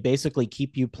games. They basically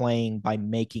keep you playing by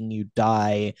making you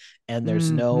die, and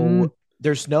there's no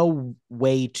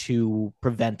way to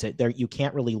prevent it. There, you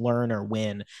can't really learn or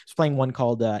win. I was playing one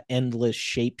called Endless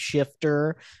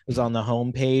Shapeshifter. It was on the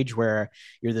homepage where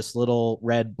you're this little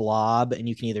red blob, and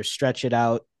you can either stretch it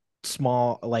out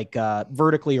small, like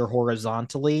vertically or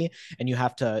horizontally, and you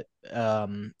have to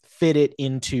fit it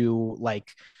into like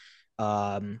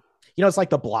it's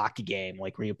like the block game,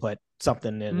 like where you put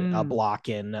something in a block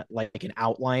in like an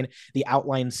outline. The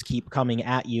outlines keep coming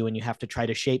at you and you have to try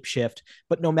to shapeshift,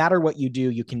 but no matter what you do,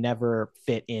 you can never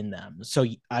fit in them. So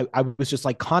I was just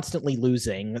like constantly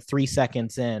losing 3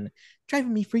 seconds in,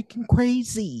 driving me freaking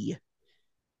crazy.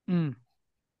 Yeah,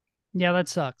 that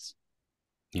sucks.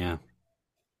 Yeah.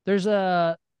 There's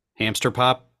a Hamster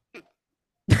Pop.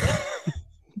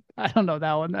 I don't know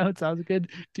that one. That sounds good.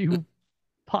 Do you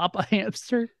pop a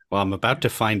hamster? Well, I'm about to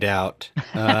find out.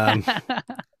 I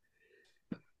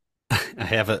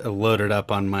have it loaded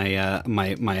up on my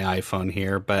my iPhone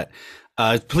here, but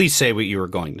please say what you were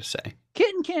going to say.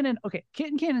 Kitten Cannon. Okay,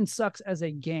 Kitten Cannon sucks as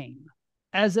a game,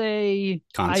 as a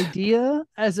idea,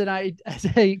 as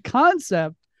a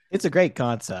concept. It's a great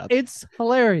concept. It's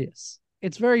hilarious.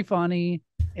 It's very funny.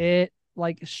 It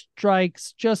like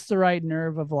strikes just the right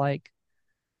nerve of like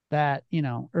that,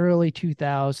 early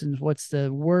 2000s. What's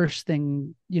the worst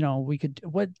thing, we could,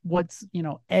 what's,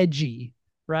 edgy,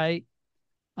 right?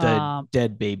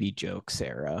 Dead baby joke,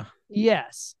 Sarah.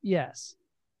 Yes.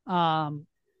 And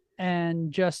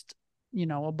just,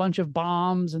 a bunch of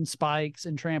bombs and spikes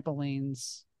and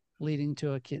trampolines leading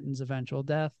to a kitten's eventual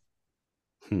death.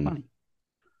 Funny.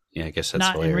 Yeah, I guess that's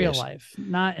not hilarious. in real life.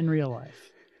 Not in real life.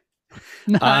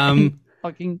 Not in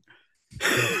fucking.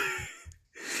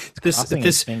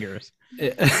 This fingers.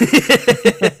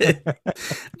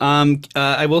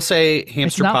 I will say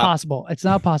Hamster Pop. Possible. It's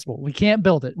not possible. We can't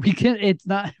build it. We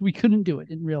couldn't do it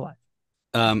in real life.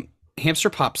 Hamster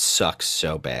Pop sucks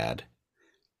so bad.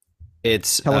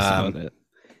 It's tell us about it.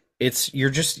 It's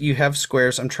you have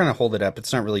squares. I'm trying to hold it up.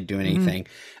 It's not really doing anything.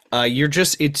 You're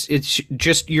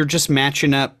just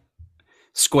matching up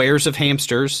squares of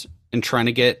hamsters and trying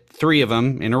to get 3 of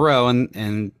them in a row,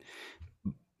 and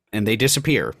they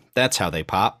disappear. That's how they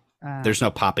pop. There's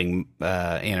no popping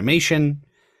animation.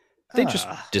 They just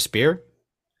disappear.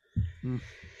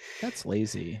 That's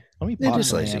lazy. Let me pop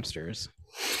some hamsters.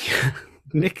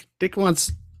 Nick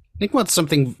wants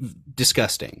something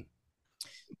disgusting.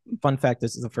 Fun fact: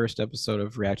 this is the first episode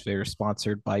of Reactivator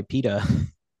sponsored by PETA.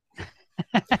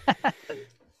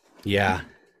 Yeah.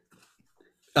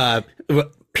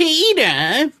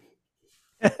 PETA.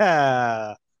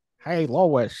 Hey,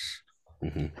 Lois.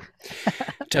 Mm-hmm.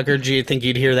 Tucker, do you think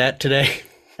you'd hear that today?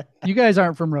 You guys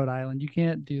aren't from Rhode Island. You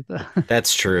can't do that.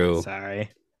 That's true. Sorry.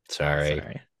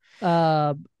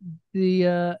 Are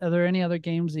there any other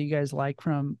games that you guys like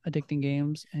from Addicting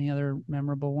Games? Any other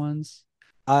memorable ones?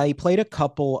 I played a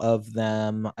couple of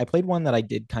them. I played one that I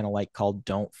did kind of like called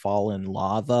Don't Fall in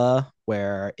Lava,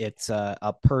 where it's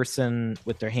a person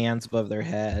with their hands above their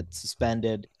head,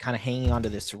 suspended, kind of hanging onto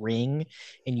this ring,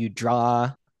 and you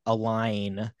draw a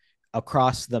line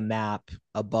across the map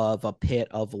above a pit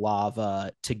of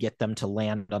lava to get them to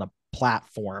land on a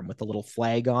platform with a little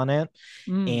flag on it.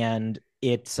 And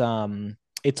it's a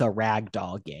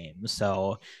ragdoll game.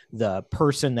 So the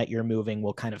person that you're moving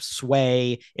will kind of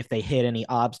sway. If they hit any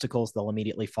obstacles, they'll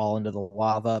immediately fall into the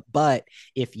lava. But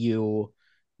if you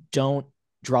don't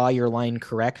draw your line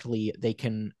correctly, they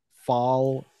can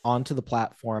fall onto the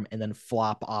platform and then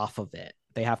flop off of it.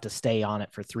 They have to stay on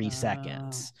it for 3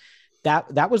 seconds.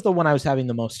 That was the one I was having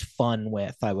the most fun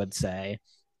with, I would say.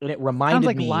 And it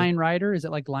reminded me. Line Rider. Is it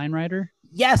like Line Rider?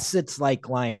 Yes, it's like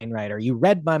Line Rider. You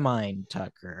read my mind,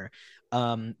 Tucker.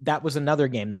 That was another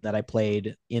game that I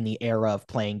played in the era of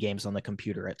playing games on the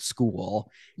computer at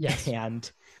school. Yes. And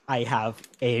I have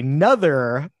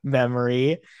another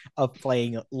memory of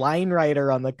playing Line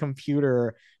Rider on the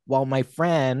computer while my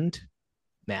friend,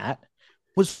 Matt,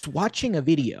 was watching a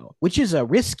video, which is a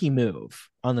risky move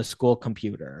on the school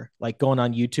computer, like going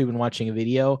on YouTube and watching a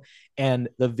video. And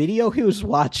the video he was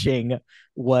watching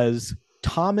was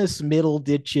Thomas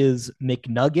Middleditch's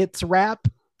McNuggets rap.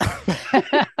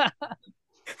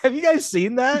 Have you guys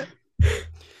seen that?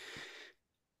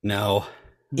 No.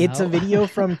 It's a video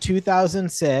from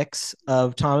 2006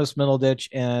 of Thomas Middleditch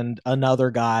and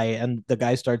another guy, and the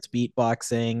guy starts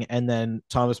beatboxing, and then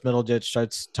Thomas Middleditch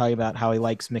starts talking about how he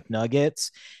likes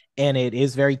McNuggets, and it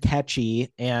is very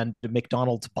catchy, and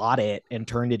McDonald's bought it and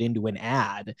turned it into an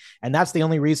ad. And that's the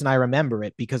only reason I remember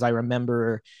it, because I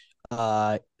remember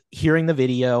hearing the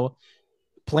video,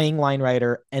 playing Line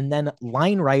Rider, and then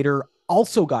Line Rider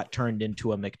also got turned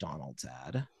into a McDonald's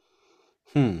ad.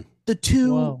 The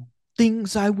two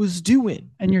things I was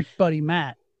doing. And your buddy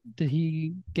Matt, did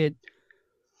he get?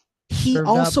 He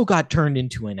also got turned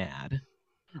into an ad.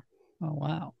 Oh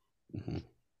wow! Mm-hmm.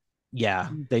 Yeah,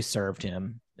 they served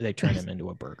him. They turned him into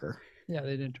a burger. Yeah,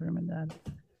 they didn't turn him into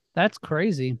that. That's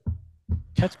crazy.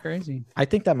 That's crazy. I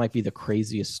think that might be the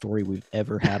craziest story we've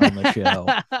ever had on the show.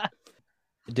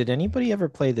 Did anybody ever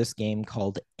play this game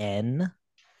called N?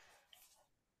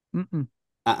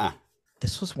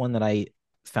 This was one that I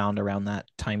found around that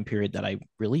time period that I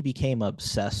really became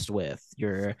obsessed with.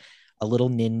 You're a little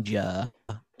ninja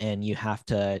and you have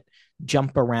to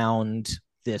jump around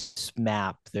this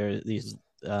map. There are these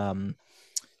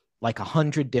like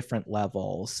 100 different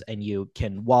levels, and you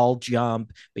can wall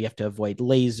jump, but you have to avoid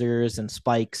lasers and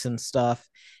spikes and stuff.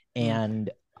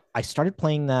 And I started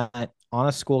playing that on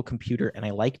a school computer, and I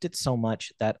liked it so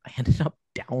much that I ended up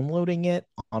downloading it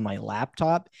on my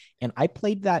laptop, and I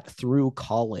played that through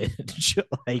college.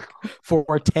 Like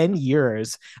for 10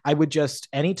 years, I would just,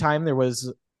 anytime there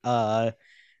was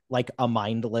like a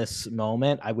mindless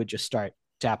moment, I would just start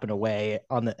tapping away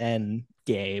on the end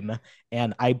game,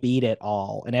 and I beat it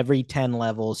all. And every 10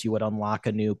 levels you would unlock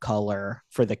a new color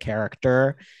for the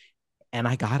character, and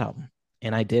I got them,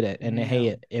 and I did it. And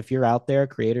hey, if you're out there,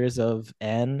 creators of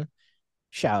N,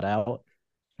 shout out.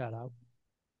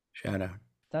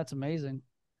 That's amazing.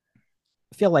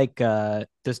 I feel like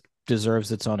this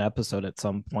deserves its own episode at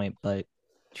some point, but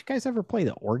did you guys ever play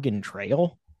the Oregon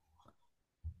Trail?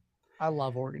 I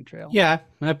love Oregon Trail. Yeah,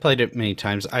 I played it many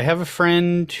times. I have a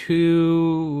friend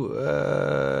who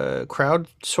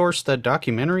crowdsourced a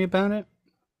documentary about it.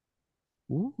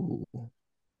 Ooh.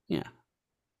 Yeah.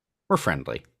 We're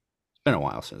friendly. It's been a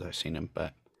while since I've seen him,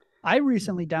 but I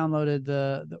recently downloaded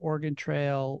the Oregon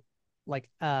Trail. Like,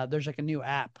 there's like a new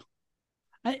app.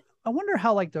 I wonder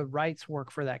how like the rights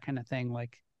work for that kind of thing.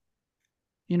 Like,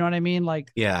 you know what I mean?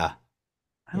 Like, yeah.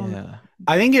 I don't know.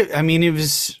 I think it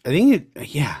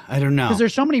yeah, I don't know. Because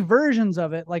there's so many versions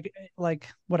of it, like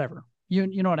whatever.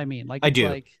 You know what I mean? Like, I do.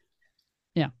 Like,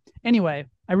 yeah. Anyway,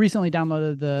 I recently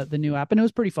downloaded the new app, and it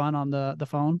was pretty fun on the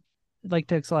phone.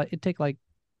 It took like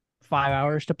 5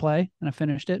 hours to play, and I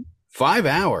finished it. 5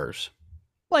 hours.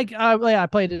 Like, I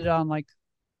played it on like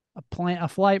a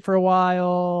flight for a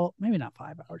while. Maybe not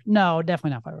 5 hours. No,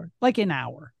 definitely not 5 hours. Like an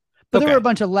hour. But there were a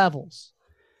bunch of levels.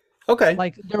 Okay.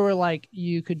 Like there were like,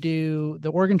 you could do the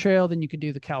Oregon Trail, then you could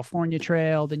do the California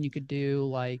Trail, then you could do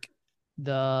like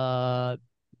one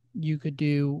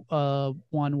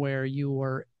where you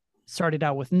were started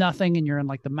out with nothing and you're in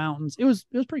like the mountains. It was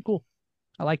pretty cool.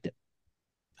 I liked it.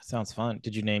 That sounds fun.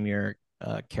 Did you name your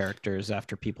characters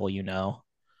after people you know?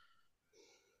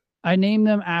 I name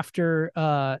them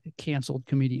after canceled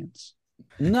comedians.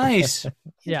 Nice.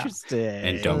 Yeah. Interesting.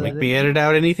 And don't make me edit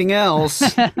out anything else.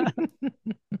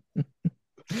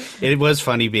 It was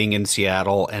funny being in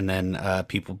Seattle and then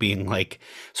people being like,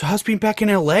 so how's being back in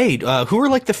LA? Who are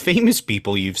like the famous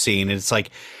people you've seen? And it's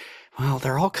like, well,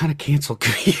 they're all kind of canceled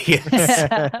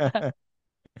comedians.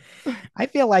 I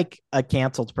feel like a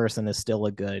canceled person is still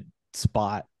a good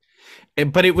spot.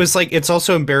 But it was like, it's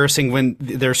also embarrassing when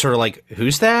they're sort of like,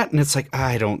 who's that? And it's like,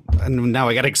 now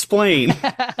I got to explain.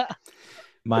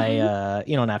 You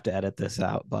don't have to edit this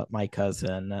out, but my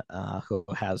cousin, who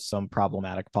has some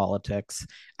problematic politics,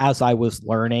 as I was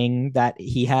learning that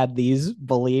he had these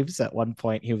beliefs at one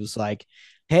point, he was like,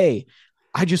 hey,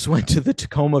 I just went to the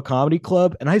Tacoma Comedy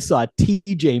Club and I saw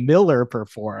TJ Miller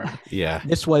perform. Yeah.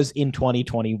 This was in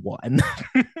 2021.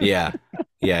 Yeah.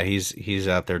 Yeah. He's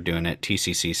out there doing it.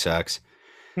 TCC sucks.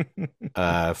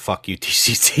 Fuck you,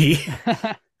 TCC.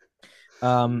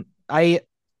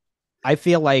 I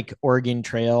feel like Oregon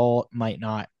Trail might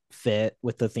not fit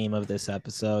with the theme of this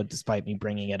episode, despite me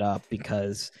bringing it up,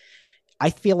 because I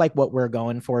feel like what we're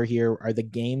going for here are the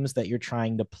games that you're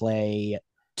trying to play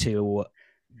to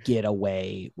get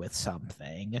away with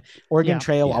something. Oregon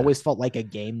Trail always felt like a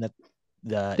game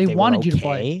that they wanted you to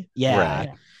play. Yeah.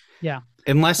 Right. Yeah.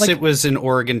 Unless it was an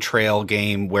Oregon Trail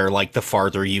game where like the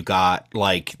farther you got,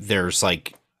 like there's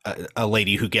like a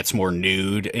lady who gets more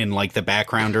nude in like the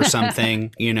background or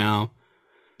something, you know,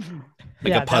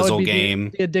 like a puzzle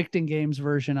game. The Addicting Games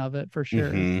version of it for sure.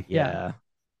 Mm-hmm. Yeah.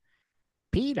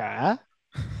 Peter.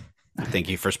 Thank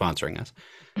you for sponsoring us.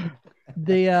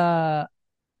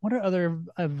 What are other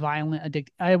violent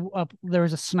there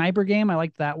was a sniper game. I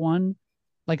liked that one,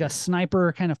 like a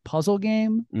sniper kind of puzzle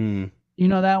game. You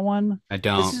know that one? I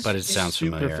don't, but it sounds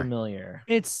familiar.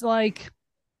 It's like,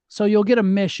 so you'll get a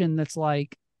mission that's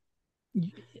like,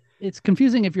 it's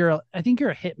confusing if I think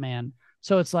you're a hitman.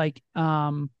 So it's like,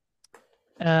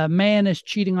 a man is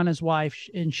cheating on his wife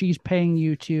and she's paying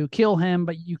you to kill him,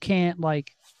 but you can't,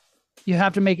 like, you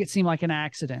have to make it seem like an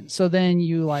accident. So then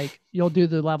you'll do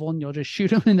the level and you'll just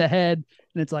shoot him in the head.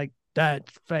 And it's like, that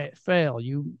fail.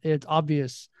 It's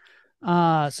obvious.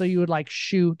 So you would like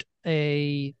shoot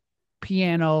a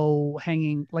piano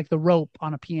hanging, like the rope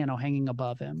on a piano hanging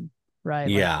above him. Right.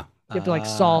 Yeah. Like, you have to like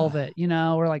solve it,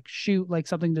 or like shoot like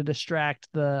something to distract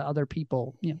the other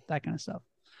people, that kind of stuff.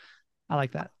 I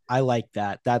like that. I like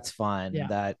that. That's fun.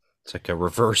 Yeah. It's like a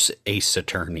reverse Ace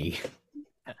Attorney.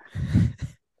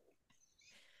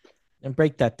 And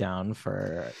break that down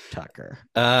for Tucker.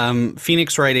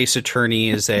 Phoenix Wright Ace Attorney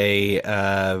is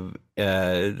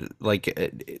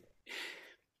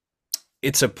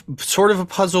it's a sort of a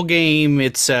puzzle game.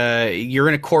 It's you're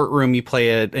in a courtroom. You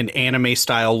play an anime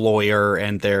style lawyer,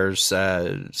 and there's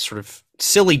sort of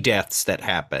silly deaths that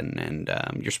happen, and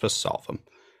you're supposed to solve them.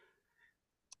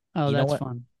 Oh, that's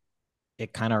fun.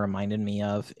 It kind of reminded me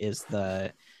of is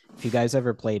if you guys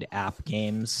ever played app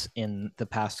games in the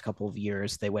past couple of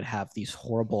years, they would have these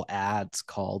horrible ads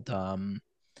called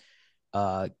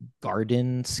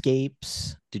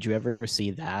Gardenscapes. Did you ever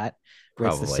see that? Where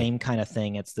Probably. It's the same kind of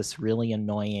thing. It's this really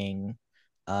annoying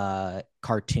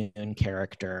cartoon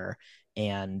character,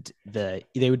 and they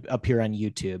would appear on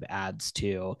YouTube ads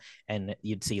too, and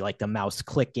you'd see like the mouse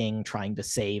clicking, trying to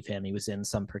save him. He was in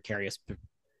some precarious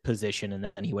position and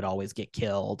then he would always get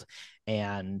killed.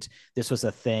 And this was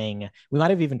a thing. We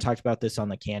might have even talked about this on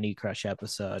the Candy Crush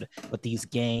episode, but these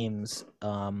games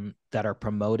that are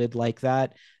promoted like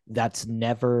that's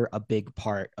never a big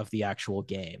part of the actual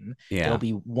game. It'll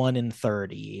be 1 in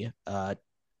 30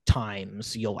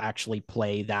 times you'll actually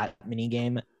play that mini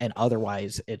game, and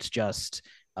otherwise it's just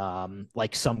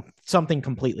like something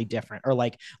completely different. Or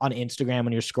like on Instagram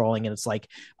when you're scrolling and it's like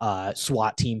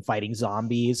SWAT team fighting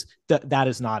zombies, that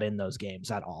is not in those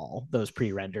games at all, those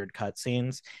pre-rendered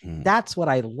cutscenes. That's what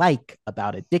I like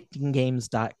about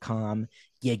addictinggames.com.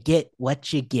 You get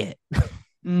what you get.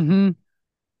 Mm-hmm.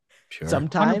 Sure.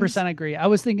 Sometimes 100% agree. I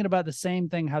was thinking about the same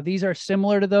thing, how these are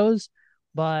similar to those,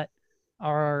 but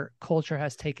our culture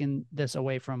has taken this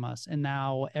away from us, and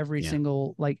now every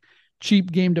single like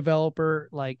cheap game developer,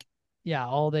 like,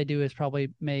 all they do is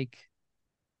probably make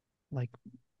like,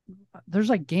 there's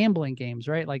like gambling games,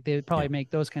 right? Like they probably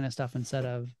make those kind of stuff instead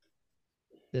of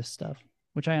this stuff,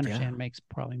 which I understand makes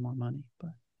probably more money.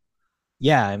 But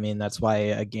I mean, that's why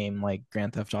a game like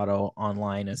Grand Theft Auto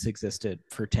Online has existed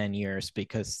for 10 years,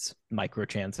 because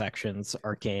microtransactions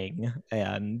are king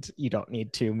and you don't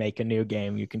need to make a new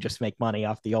game. You can just make money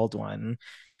off the old one.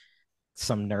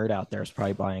 Some nerd out there is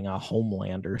probably buying a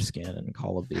Homelander skin in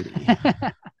Call of Duty.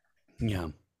 Yeah.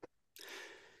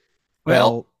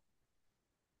 Well,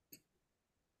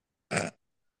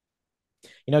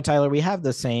 Tyler, we have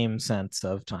the same sense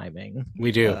of timing.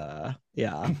 we do.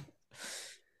 Yeah.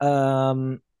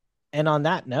 And on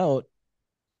that note,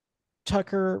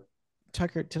 Tucker,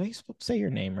 did I say your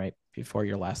name right before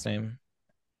your last name?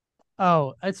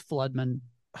 Oh, it's Flodman.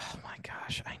 Oh my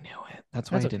gosh, I knew it.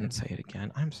 That's why I didn't say it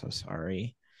again. I'm so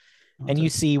sorry. No, and you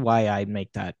see why I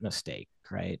make that mistake,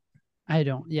 right? I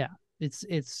don't. Yeah, it's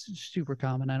super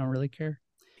common. I don't really care.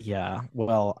 Yeah.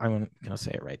 Well, I'm gonna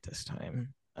say it right this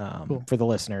time. Cool. For the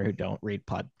listener who don't read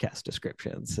podcast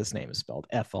descriptions, his name is spelled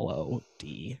Flodman.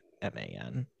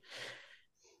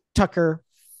 Tucker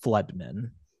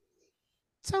Flodman.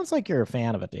 Sounds like you're a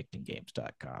fan of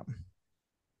addictinggames.com.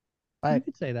 But you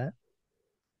could say that.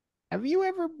 Have you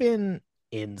ever been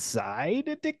inside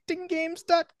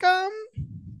addictinggames.com?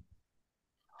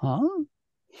 Huh?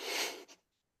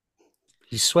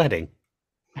 He's sweating.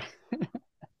 He's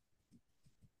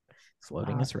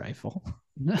loading his rifle.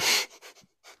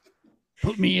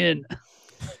 Put me in.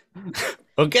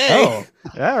 Okay. Oh,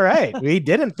 all right. We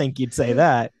didn't think you'd say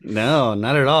that. No,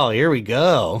 not at all. Here we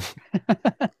go.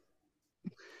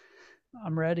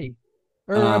 I'm ready.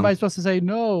 Or am I supposed to say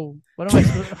no? What am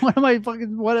I?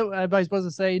 What am I supposed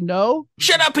to say? No.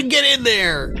 Shut up and get in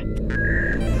there.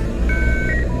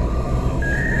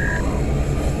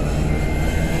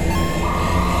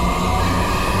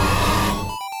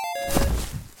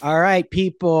 All right,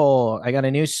 people. I got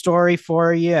a new story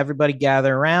for you. Everybody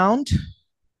gather around.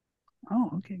 Oh,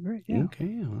 okay, great. Yeah.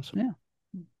 Okay, awesome. Yeah.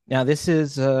 Now this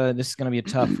is going to be a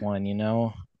tough one,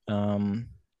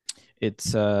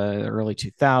 It's early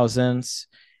 2000s,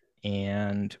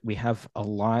 and we have a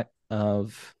lot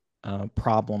of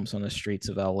problems on the streets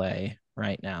of LA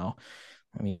right now.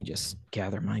 Let me just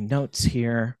gather my notes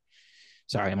here.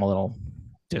 Sorry, I'm a little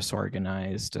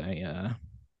disorganized. I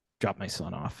dropped my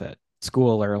son off at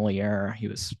school earlier. He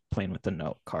was playing with the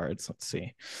note cards. Let's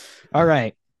see. All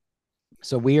right.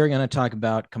 So we are going to talk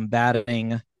about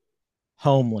combating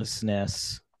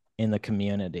homelessness in the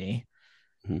community.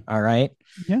 All right.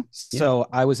 Yeah. So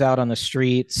I was out on the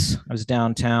streets. I was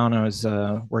downtown. I was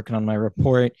working on my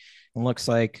report. It looks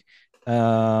like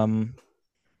that's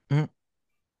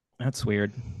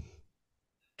weird.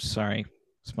 Sorry.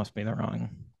 This must be the wrong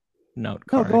note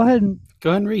card. No, go ahead and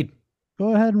read.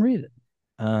 Go ahead and read it.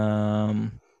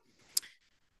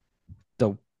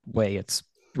 The way it's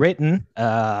written,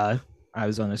 I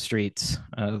was on the streets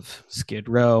of Skid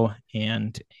Row,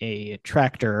 and a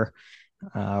tractor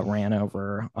ran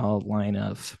over a line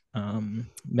of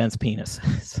men's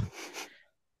penises.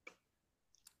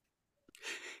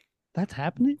 That's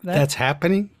happening? That's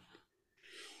happening?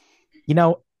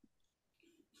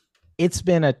 It's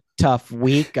been a tough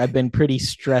week. I've been pretty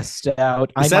stressed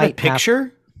out. Is that a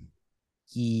picture?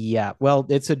 Yeah. Well,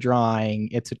 it's a drawing.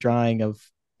 It's a drawing of...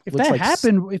 If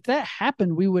that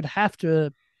happened, we would have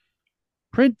to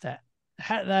print that.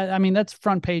 I mean, that's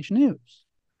front page news.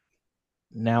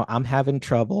 Now I'm having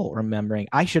trouble remembering.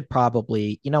 I should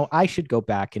probably, I should go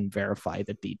back and verify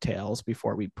the details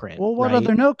before we print. Well, what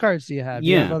other note cards do you have?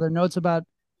 Yeah. You have other notes about?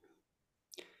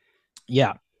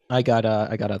 Yeah, I got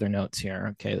other notes here.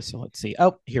 Okay, so let's see.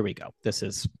 Oh, here we go. This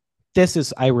is.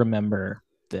 I remember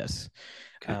this.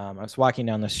 Okay. I was walking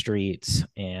down the streets,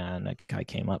 and a guy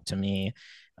came up to me,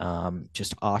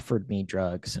 just offered me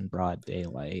drugs in broad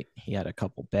daylight. He had a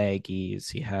couple baggies.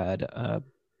 He had a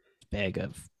bag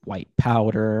of white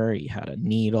powder. He had a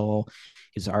needle.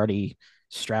 He's already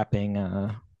strapping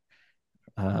a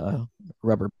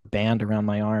rubber band around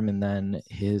my arm, and then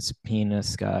his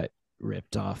penis got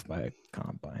ripped off by a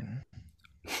combine.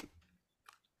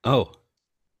 Oh,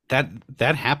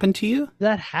 that happened to you?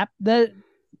 That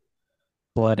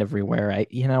blood everywhere.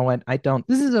 You know what? I don't.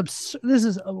 This is absurd.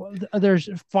 There's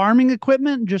farming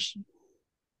equipment just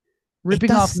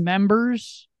ripping off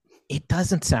members. It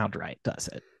doesn't sound right, does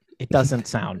it? It doesn't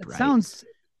sound right. Sounds.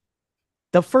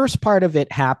 The first part of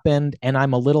it happened, and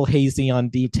I'm a little hazy on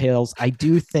details. I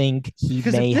do think he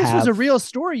may have. If this was a real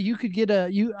story, you could get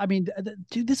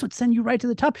dude, this would send you right to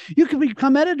the top. You could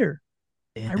become editor.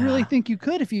 Yeah. I really think you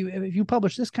could if you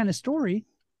publish this kind of story.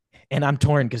 And I'm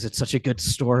torn because it's such a good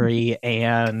story,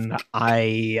 and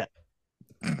I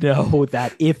know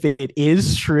that if it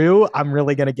is true, I'm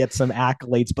really going to get some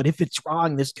accolades. But if it's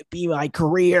wrong, this could be my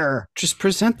career. Just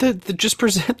present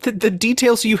the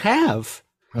details you have.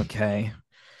 Okay.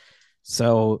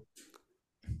 So,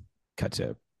 cut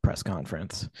to press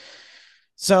conference.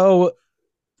 So,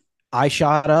 I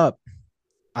shot up.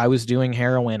 I was doing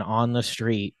heroin on the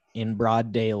street in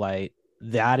broad daylight.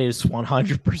 That is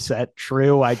 100%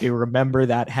 true. I do remember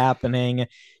that happening.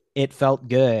 It felt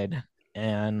good.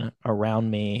 And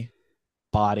around me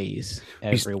bodies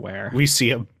everywhere. We see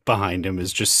him behind him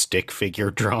is just stick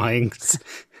figure drawings.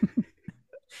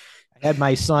 I had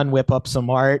my son whip up some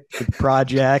art for the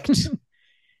project.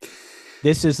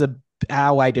 This is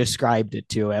how I described it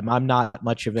to him. I'm not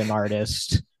much of an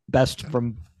artist. Best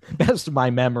of my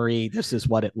memory, this is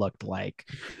what it looked like.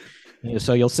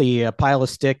 So you'll see a pile of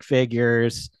stick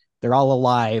figures. They're all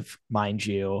alive, mind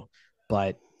you,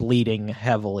 but bleeding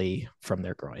heavily from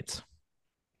their groins.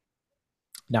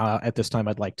 Now, at this time,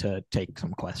 I'd like to take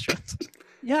some questions.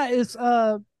 Yeah, it's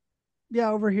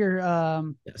over here.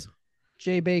 Yes.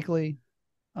 Jay Bakley,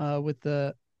 with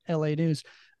the LA News.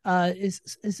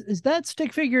 Is that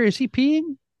stick figure? Is he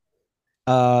peeing?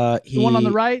 The one on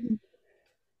the right.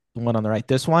 The one on the right.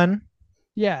 This one.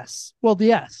 Yes. Well,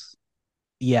 yes.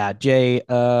 Yeah, Jay.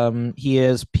 He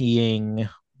is peeing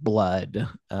blood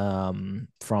from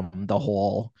the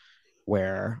hole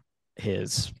where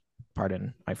his,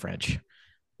 pardon my French,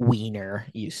 wiener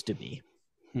used to be.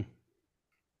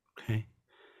 Okay.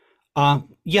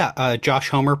 Josh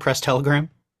Homer, press telegram.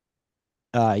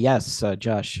 Yes,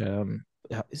 Josh.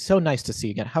 So nice to see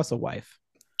you again. How's the wife?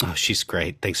 Oh, she's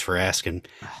great. Thanks for asking.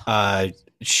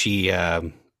 She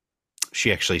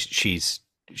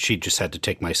just had to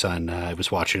take my son. I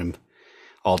was watching him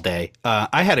all day.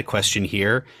 I had a question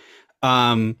here.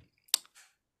 Oh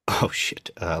shit.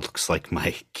 Looks like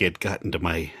my kid got into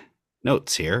my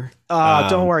notes here.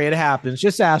 Don't worry, it happens.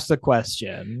 Just ask the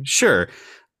question. Sure.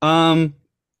 My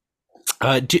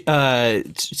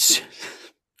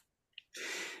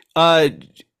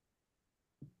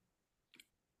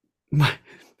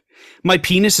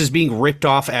penis is being ripped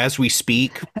off as we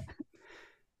speak.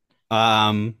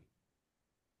 How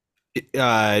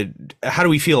do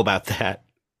we feel about that?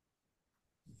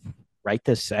 Right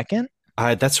this second?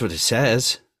 That's what it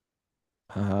says.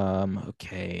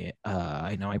 Okay.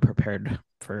 I know I prepared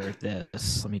for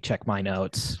this. Let me check my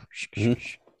notes.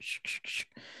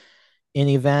 In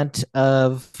the event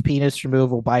of penis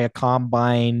removal by a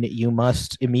combine, you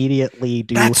must immediately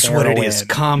do That's heroin. what it is.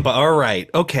 All right.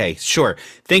 Okay. Sure.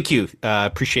 Thank you.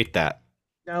 Appreciate that.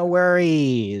 No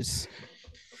worries.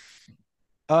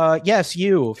 Yes,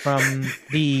 you from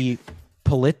the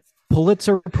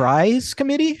Pulitzer Prize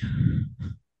Committee?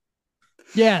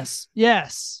 Yes.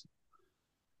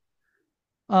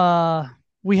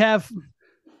 We have.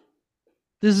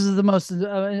 This is the most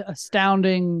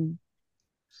astounding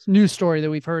news story that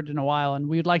we've heard in a while, and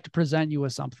we'd like to present you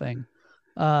with something.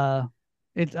 I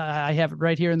have it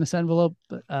right here in this envelope,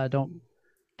 but don't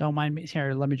mind me.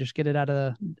 Here, let me just get it out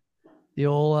of the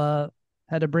old.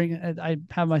 Had to bring. I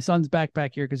have my son's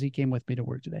backpack here because he came with me to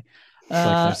work today.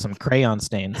 Like there's some crayon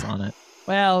stains on it.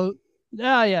 Well,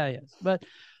 yes, but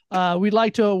we'd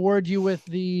like to award you with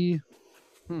the.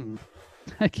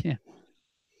 I can't.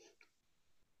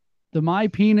 My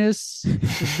penis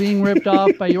is being ripped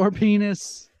off by your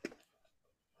penis,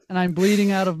 and I'm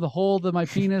bleeding out of the hole that my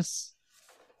penis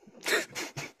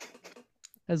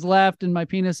has left, and my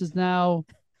penis is now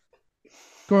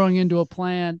growing into a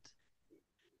plant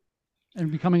and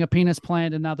becoming a penis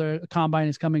plant, and now the combine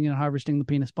is coming and harvesting the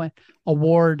penis plant.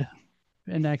 Award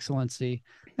in excellency.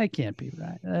 That can't be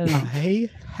right. I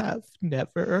have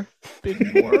never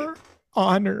been more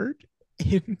honored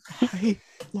in my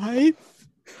life.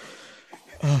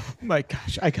 Oh my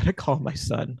gosh, I gotta call my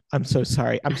son. I'm so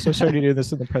sorry. I'm so sorry to do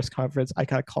this in the press conference. I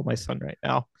gotta call my son right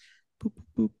now. Boop,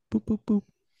 boop, boop, boop, boop.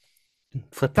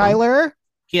 Flip Tyler? on.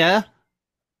 Yeah?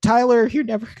 Tyler, you're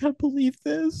never gonna believe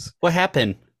this. What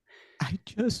happened? I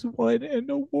just won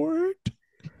an award.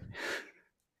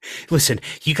 Listen,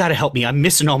 you gotta help me. I'm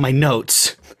missing all my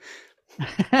notes.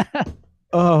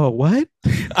 Oh, what?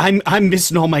 I'm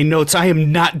missing all my notes. I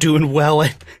am not doing well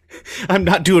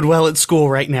at school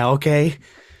right now, okay?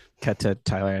 Cut to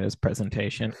Tyler at his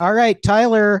presentation. All right,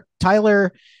 Tyler,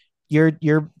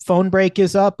 your phone break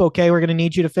is up. Okay, we're gonna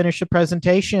need you to finish the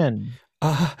presentation.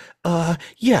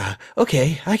 Yeah,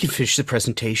 okay, I can finish the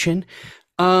presentation.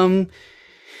 And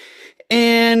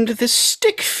the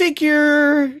stick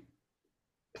figure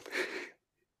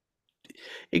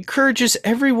encourages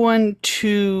everyone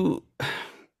to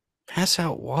pass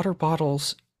out water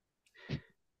bottles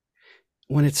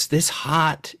when it's this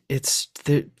hot.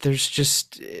 There's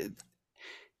just is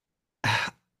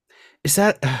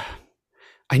that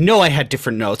I know I had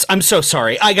different notes. I'm so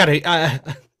sorry. I gotta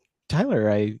Tyler,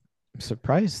 I'm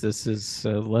surprised this is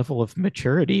a level of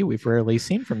maturity we've rarely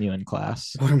seen from you in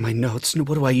class. What are my notes?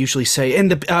 What do I usually say?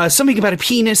 And the something about a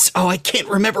penis. Oh, I can't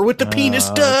remember what the penis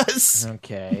does.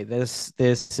 Okay, this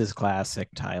is classic,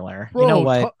 Tyler. Bro, you know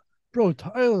what? Bro,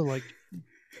 Tyler, like,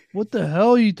 what the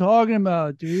hell are you talking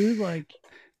about, dude? Like,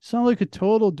 Sound like a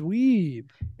total dweeb.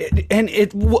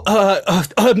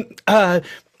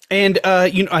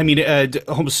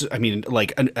 Homeless. I mean,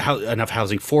 like enough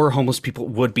housing for homeless people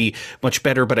would be much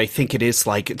better, but I think it is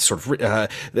like it's sort of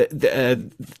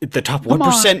the top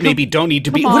 1% maybe don't need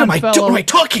to be. What am I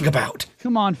talking about?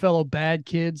 Come on, fellow bad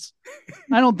kids.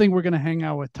 I don't think we're gonna hang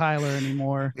out with Tyler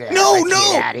anymore. No,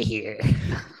 Get out of here.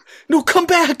 No, come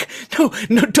back.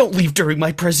 No, don't leave during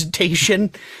my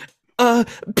presentation.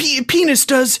 Penis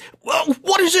does. Well,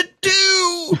 what does it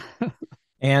do?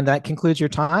 And that concludes your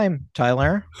time,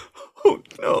 Tyler. Oh,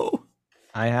 no.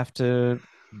 I have to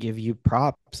give you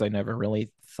props. I never really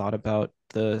thought about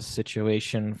the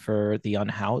situation for the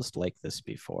unhoused like this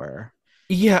before.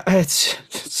 Yeah, it's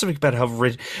something about how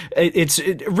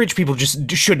rich people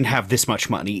just shouldn't have this much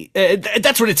money.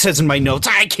 That's what it says in my notes.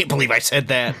 I can't believe I said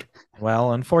that.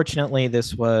 Well, unfortunately,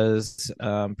 this was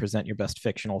present your best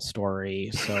fictional story,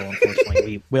 so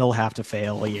unfortunately, we will have to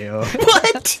fail you.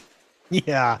 What?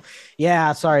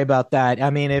 Yeah. Sorry about that.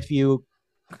 I mean, if you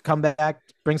come back,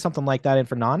 bring something like that in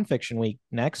for nonfiction week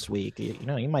next week,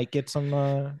 you might get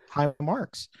some high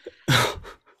marks.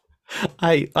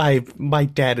 My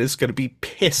dad is gonna be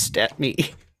pissed at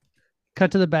me.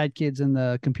 Cut to the bad kids in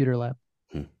the computer lab.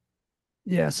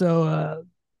 Yeah, so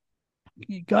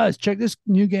you guys, check this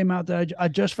new game out that I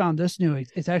just found. This new,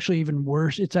 it's actually even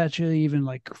worse. It's actually even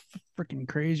like freaking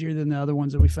crazier than the other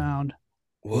ones that we found.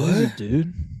 What is it,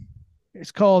 dude?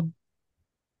 It's called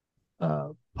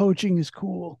Poaching is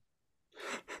Cool.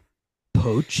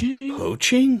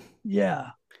 Poaching?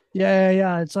 Yeah.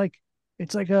 It's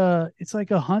like a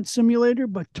hunt simulator,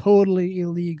 but totally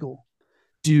illegal.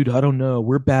 Dude, I don't know.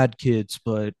 We're bad kids,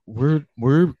 but we're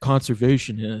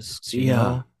conservationists. You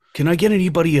know? Can I get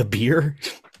anybody a beer?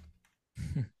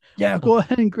 Yeah, go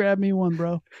ahead and grab me one,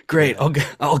 bro. Great.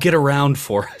 I'll get around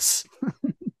for us.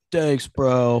 Thanks,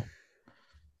 bro.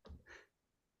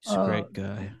 He's a great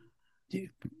guy.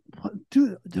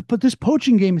 Dude, but this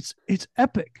poaching game, it's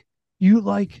epic. You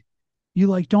don't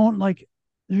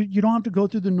have to go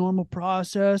through the normal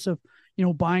process of,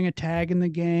 buying a tag in the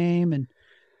game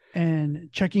and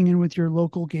checking in with your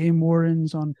local game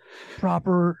wardens on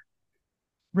proper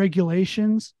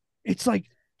regulations. It's like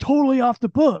totally off the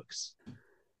books.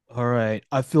 All right.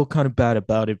 I feel kind of bad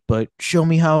about it, but show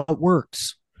me how it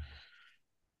works.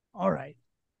 All right.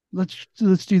 Let's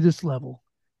do this level.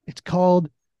 It's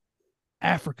called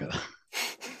Africa.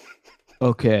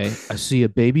 Okay. I see a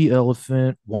baby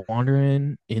elephant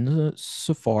wandering in the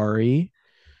safari.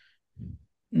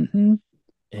 Mm-hmm.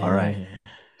 All right.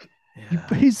 Yeah. You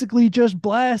basically just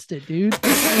blast it, dude.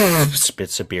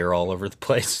 Spits a beer all over the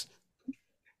place.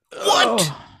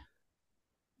 What?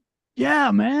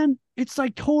 Yeah, man. It's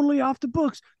like totally off the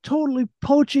books. Totally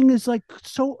poaching is like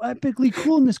so epically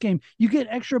cool in this game. You get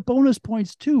extra bonus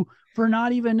points too for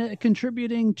not even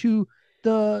contributing to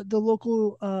the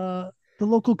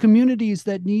local communities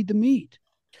that need the meat.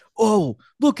 Oh,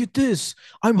 look at this.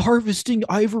 I'm harvesting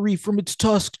ivory from its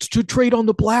tusks to trade on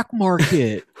the black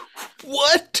market.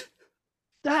 What?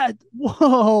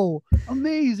 Whoa,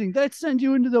 amazing. That sends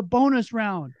you into the bonus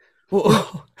round.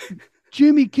 Whoa.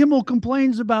 Jimmy Kimmel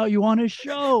complains about you on his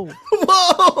show.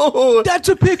 Whoa! That's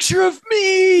a picture of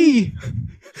me!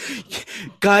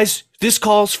 Guys, this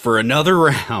calls for another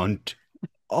round.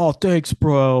 Oh, thanks,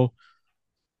 bro.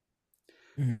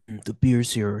 The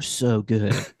beers here are so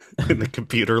good. In the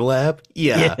computer lab?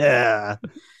 Yeah.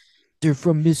 They're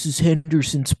from Mrs.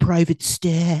 Henderson's private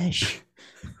stash.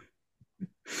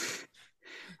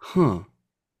 Huh.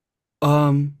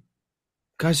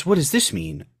 Guys, what does this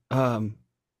mean?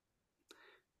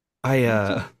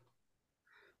 I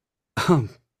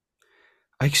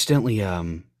accidentally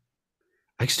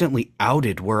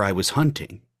outed where I was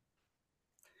hunting.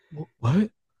 What?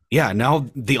 Yeah, now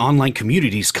the online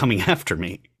community's coming after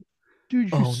me.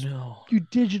 Dude, no. You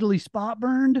digitally spot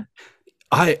burned?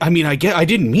 I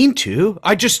didn't mean to.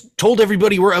 I just told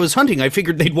everybody where I was hunting. I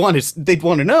figured they'd want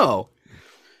to know.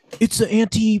 It's the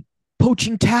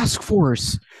anti-poaching task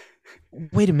force.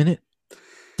 Wait a minute.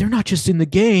 They're not just in the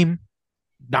game.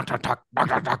 Knock, knock, knock, knock,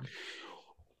 knock, knock.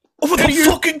 Open the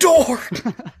fucking door!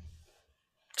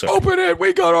 Open it!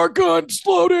 We got our guns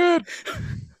loaded!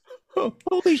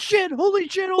 Holy shit! Holy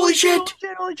shit! Holy shit!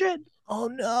 Holy shit! Oh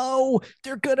no!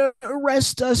 They're gonna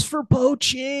arrest us for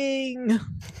poaching!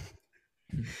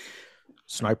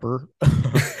 Sniper.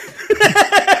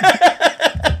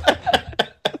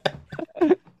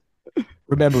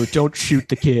 Remember, don't shoot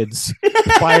the kids.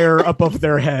 Fire above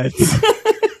their heads.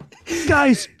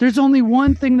 Guys, there's only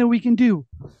one thing that we can do.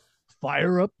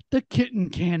 Fire up the kitten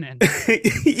cannon.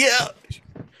 Yeah.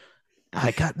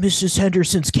 I got Mrs.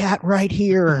 Henderson's cat right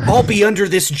here. I'll be under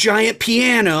this giant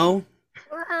piano.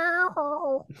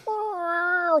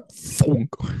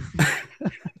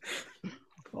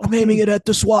 I'm aiming it at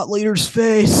the SWAT leader's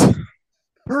face.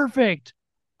 Perfect.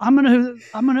 I'm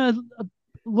gonna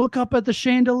look up at the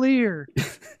chandelier.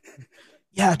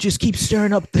 Yeah, just keep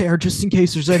staring up there just in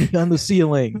case there's any on the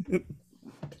ceiling.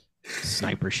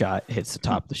 Sniper shot hits the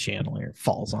top of the chandelier,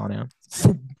 falls on him.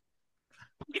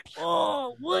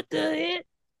 Oh, what the heck?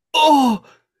 Oh,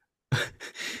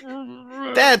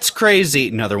 that's crazy.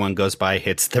 Another one goes by,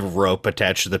 hits the rope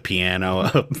attached to the piano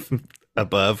up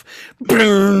above.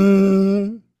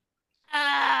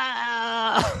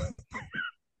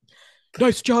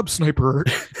 Nice job, sniper.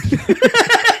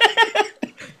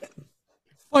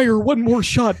 Fire one more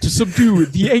shot to subdue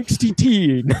the angsty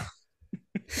teen.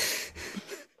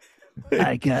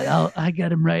 I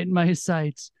got him right in my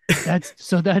sights. That's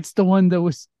the one that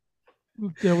was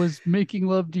making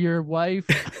love to your wife.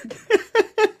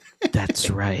 That's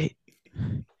right.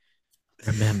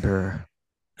 Remember,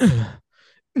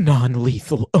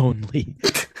 non-lethal only.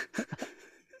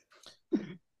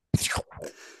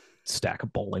 Stack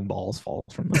of bowling balls falls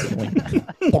from the ceiling.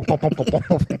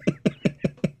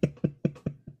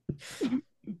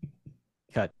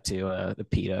 Cut to the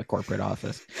PETA corporate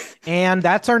office. And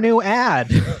that's our new ad.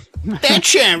 That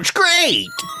sounds great.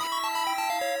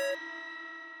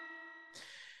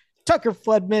 Tucker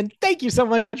Flodman, thank you so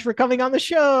much for coming on the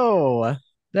show.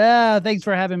 Yeah, thanks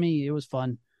for having me. It was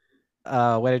fun.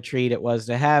 What a treat it was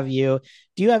to have you.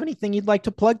 Do you have anything you'd like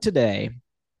to plug today?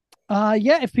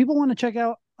 Yeah, if people want to check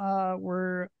out,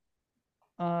 we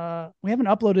haven't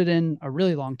uploaded in a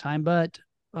really long time, but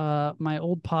my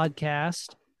old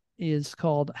podcast is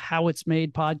called How It's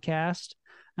Made Podcast.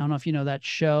 I don't know if you know that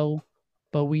show,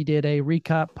 but we did a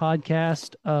recap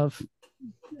podcast of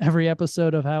every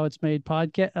episode of How It's Made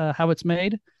podcast, How It's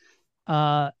Made.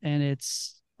 And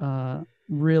it's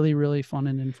really, really fun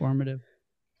and informative.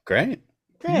 Great.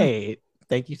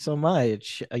 Thank you so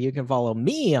much. You can follow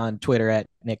me on Twitter at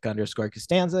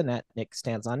Nick_Costanza and at Nick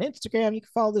Costanza on Instagram. You can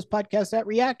follow this podcast at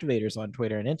Reactivators on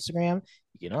Twitter and Instagram.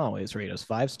 You can always rate us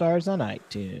 5 stars on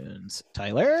iTunes.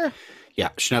 Tyler? Yeah,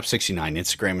 Schnupp69,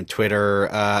 Instagram and Twitter.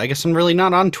 I guess I'm really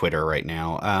not on Twitter right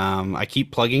now. I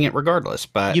keep plugging it regardless,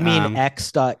 but you mean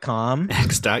X.com?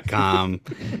 X.com.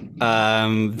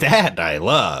 That I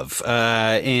love.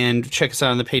 And check us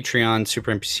out on the Patreon,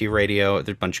 Super NPC Radio.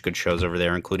 There's a bunch of good shows over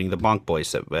there, including the Bonk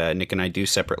Boys that Nick and I do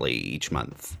separately each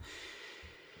month.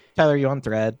 Tyler, you on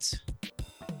Threads?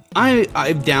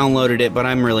 I've downloaded it, but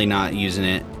I'm really not using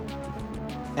it.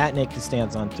 At Nick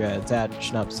Costanza on Threads, at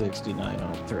Schnupp69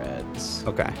 on Threads.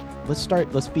 Okay.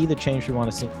 Let's be the change we want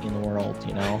to see in the world,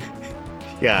 you know?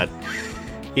 Yeah,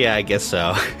 I guess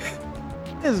so.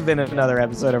 This has been another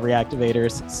episode of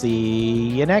Reactivators. See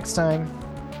you next time.